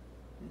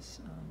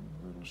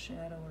little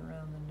shadow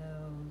around the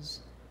nose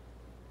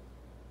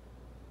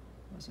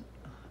wasn't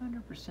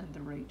 100%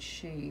 the right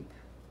shape.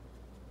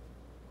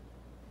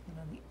 And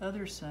on the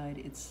other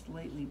side, it's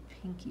slightly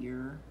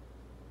pinkier.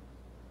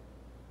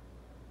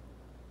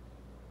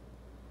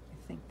 I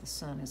think the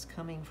sun is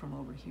coming from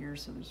over here,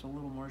 so there's a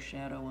little more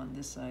shadow on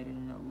this side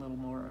and a little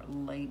more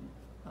light,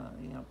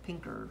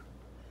 pinker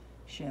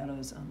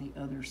shadows on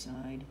the other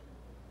side.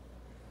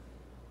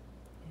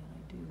 And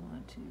I do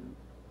want to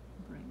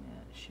bring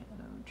that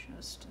shadow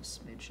just a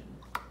smidgen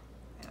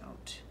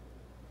out.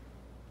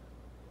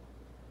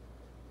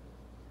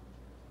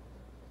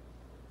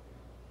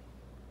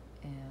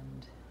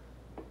 And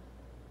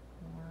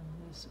warm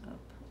this up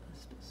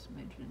just a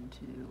smidgen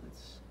too.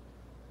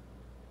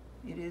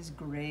 It is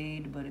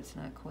grayed, but it's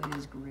not quite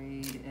as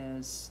grayed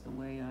as the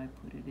way I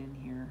put it in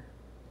here.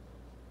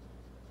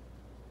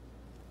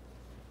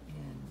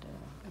 And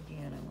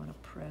again, I want to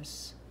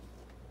press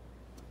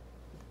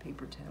the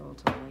paper towel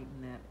to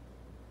lighten that.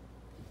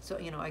 So,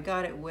 I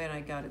got it wet,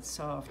 I got it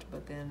soft,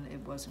 but then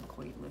it wasn't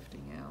quite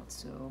lifting out,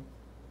 so.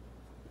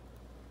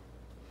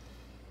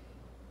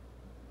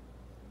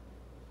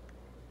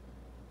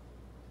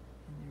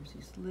 There's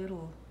these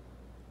little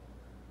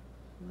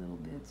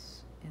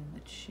bits in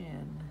the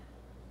chin,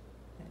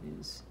 that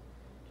is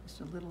just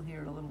a little here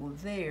and a little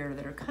there,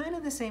 that are kind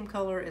of the same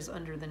color as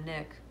under the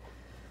neck,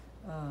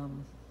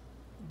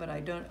 but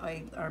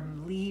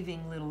I'm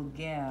leaving little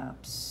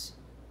gaps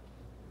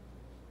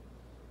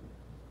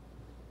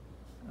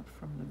up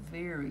from the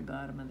very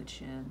bottom of the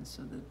chin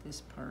so that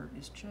this part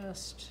is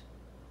just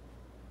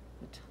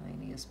the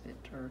tiniest bit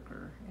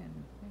darker.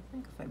 And I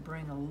think if I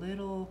bring a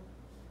little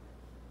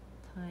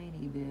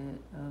tiny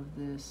bit of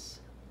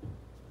this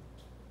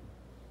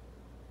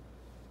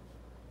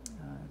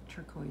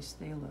turquoise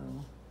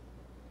phthalo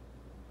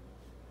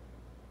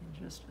in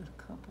just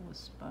a couple of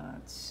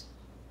spots,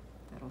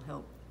 that'll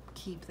help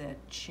keep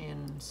that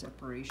chin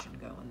separation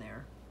going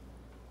there.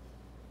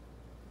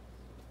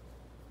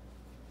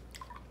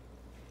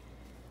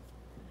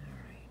 All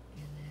right,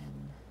 and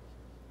then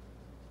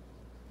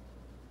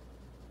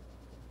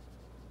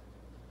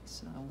I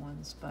saw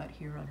one spot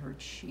here on her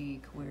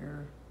cheek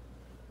where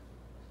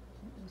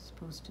it was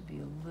supposed to be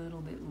a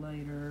little bit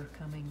lighter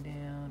coming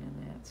down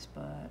in that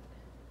spot.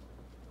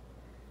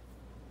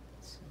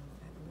 So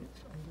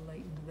I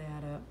lightened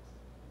that up.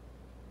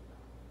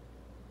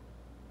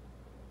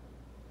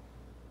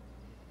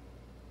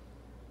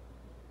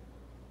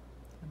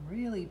 I'm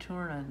really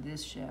torn on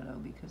this shadow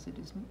because it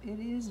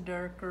is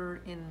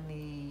darker in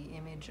the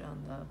image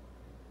on the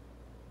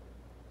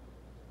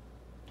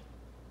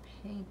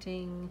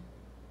painting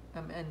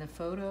and the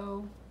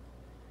photo,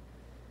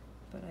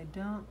 but I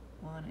don't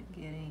want it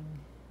getting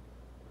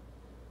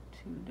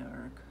too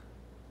dark.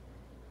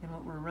 And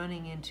what we're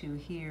running into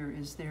here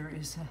is there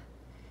is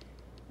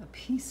a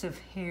piece of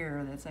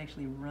hair that's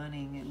actually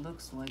running. It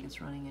looks like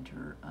it's running into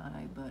her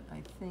eye, but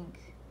I think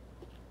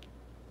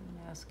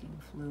the masking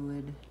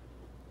fluid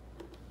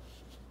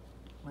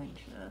went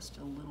just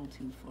a little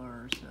too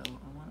far, so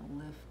I want to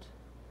lift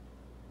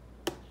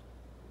that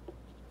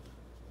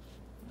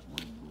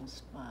one little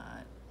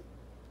spot.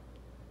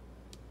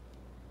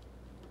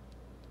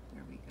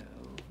 There we go.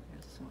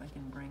 Just so I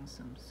can bring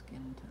some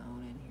skin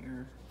tone in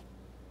here.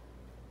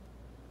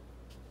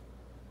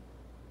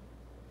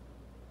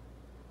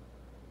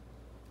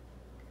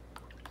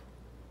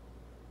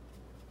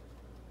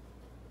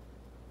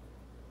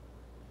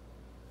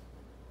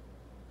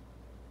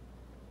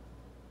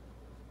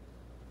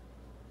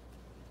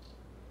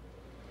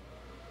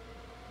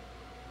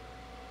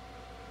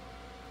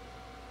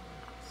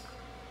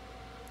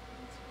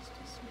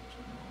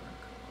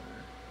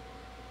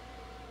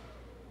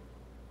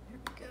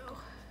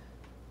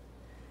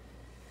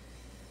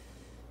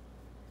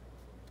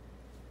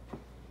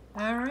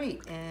 All right,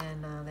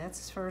 and that's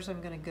as far as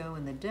I'm going to go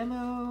in the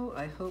demo.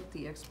 I hope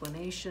the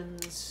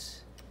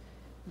explanations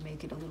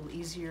make it a little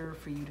easier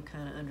for you to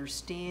kind of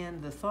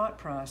understand the thought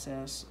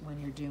process when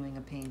you're doing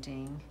a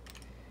painting.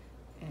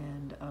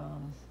 And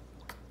of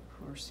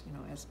course, you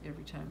know, as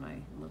every time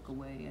I look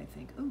away, I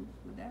think, ooh,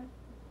 that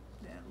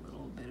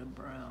little bit of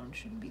brown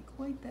shouldn't be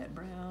quite that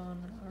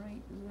brown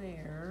right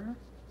there.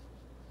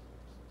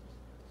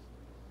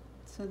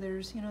 So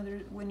there's, you know,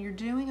 when you're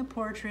doing a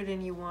portrait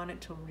and you want it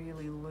to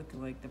really look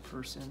like the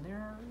person,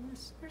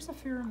 there's a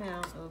fair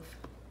amount of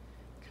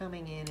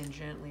coming in and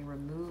gently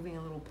removing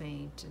a little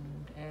paint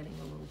and adding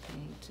a little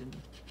paint and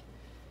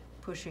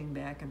pushing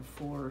back and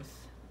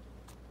forth.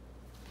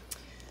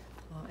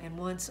 And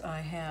once I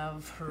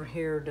have her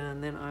hair done,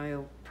 then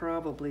I'll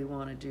probably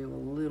want to do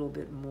a little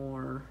bit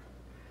more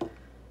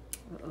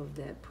of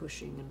that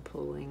pushing and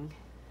pulling.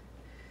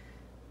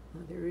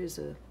 There is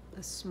a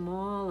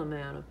small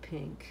amount of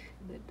pink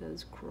that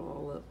does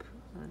crawl up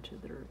onto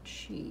their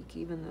cheek,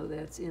 even though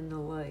that's in the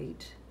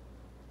light.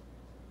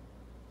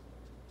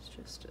 It's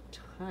just a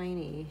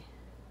tiny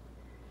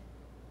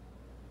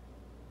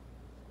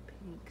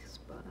pink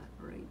spot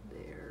right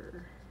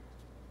there.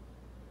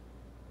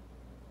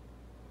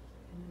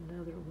 And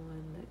another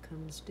one that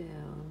comes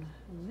down.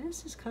 And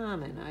this is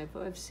common.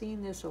 I've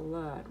seen this a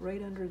lot.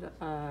 Right under the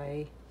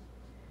eye,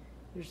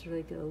 there's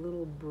like a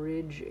little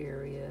bridge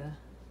area.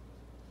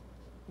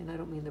 And I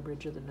don't mean the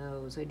bridge of the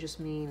nose. I just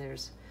mean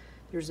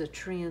there's a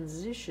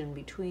transition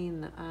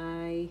between the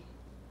eye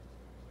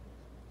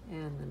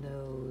and the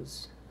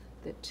nose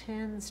that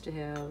tends to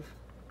have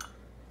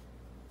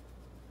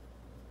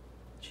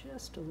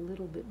just a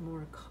little bit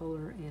more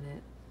color in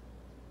it.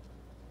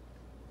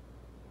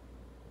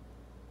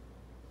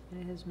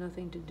 And it has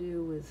nothing to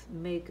do with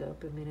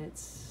makeup. I mean,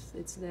 it's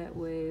that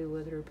way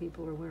whether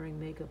people are wearing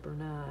makeup or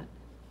not.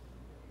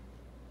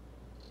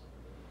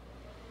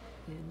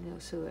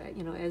 And so,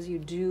 you know, as you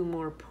do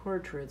more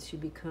portraits, you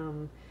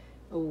become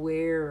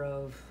aware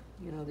of,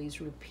 you know,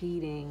 these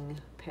repeating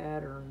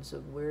patterns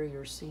of where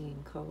you're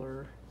seeing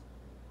color.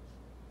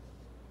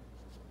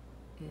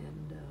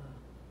 And,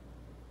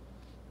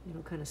 you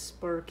know, kind of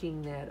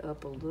sparking that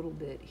up a little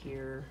bit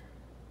here.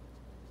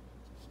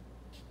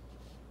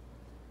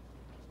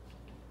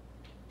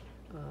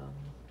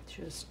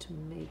 Just to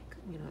make,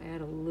 you know,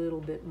 add a little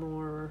bit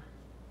more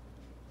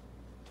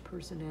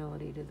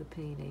personality to the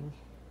painting.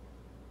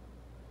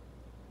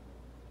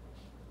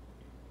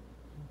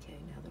 Okay,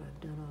 now that I've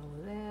done all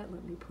of that,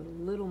 let me put a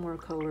little more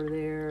color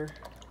there,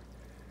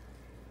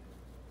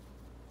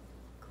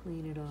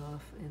 clean it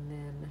off, and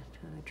then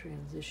kind of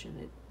transition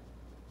it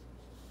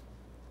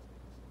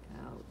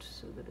out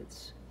so that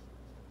it's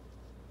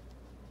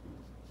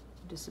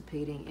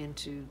dissipating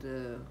into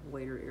the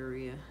whiter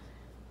area.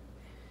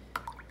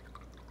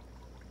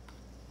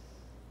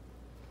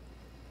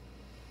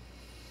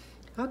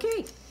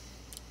 Okay.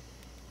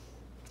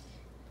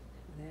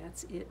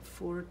 That's it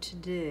for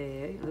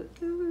today. No,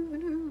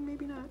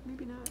 maybe not.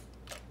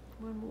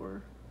 One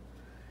more.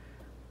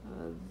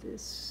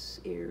 This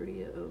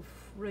area of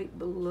right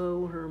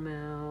below her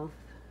mouth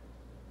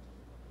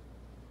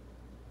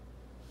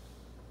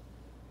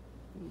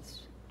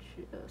needs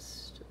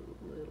just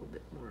a little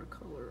bit more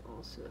color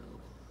also.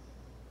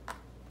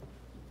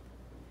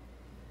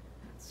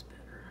 That's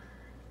better.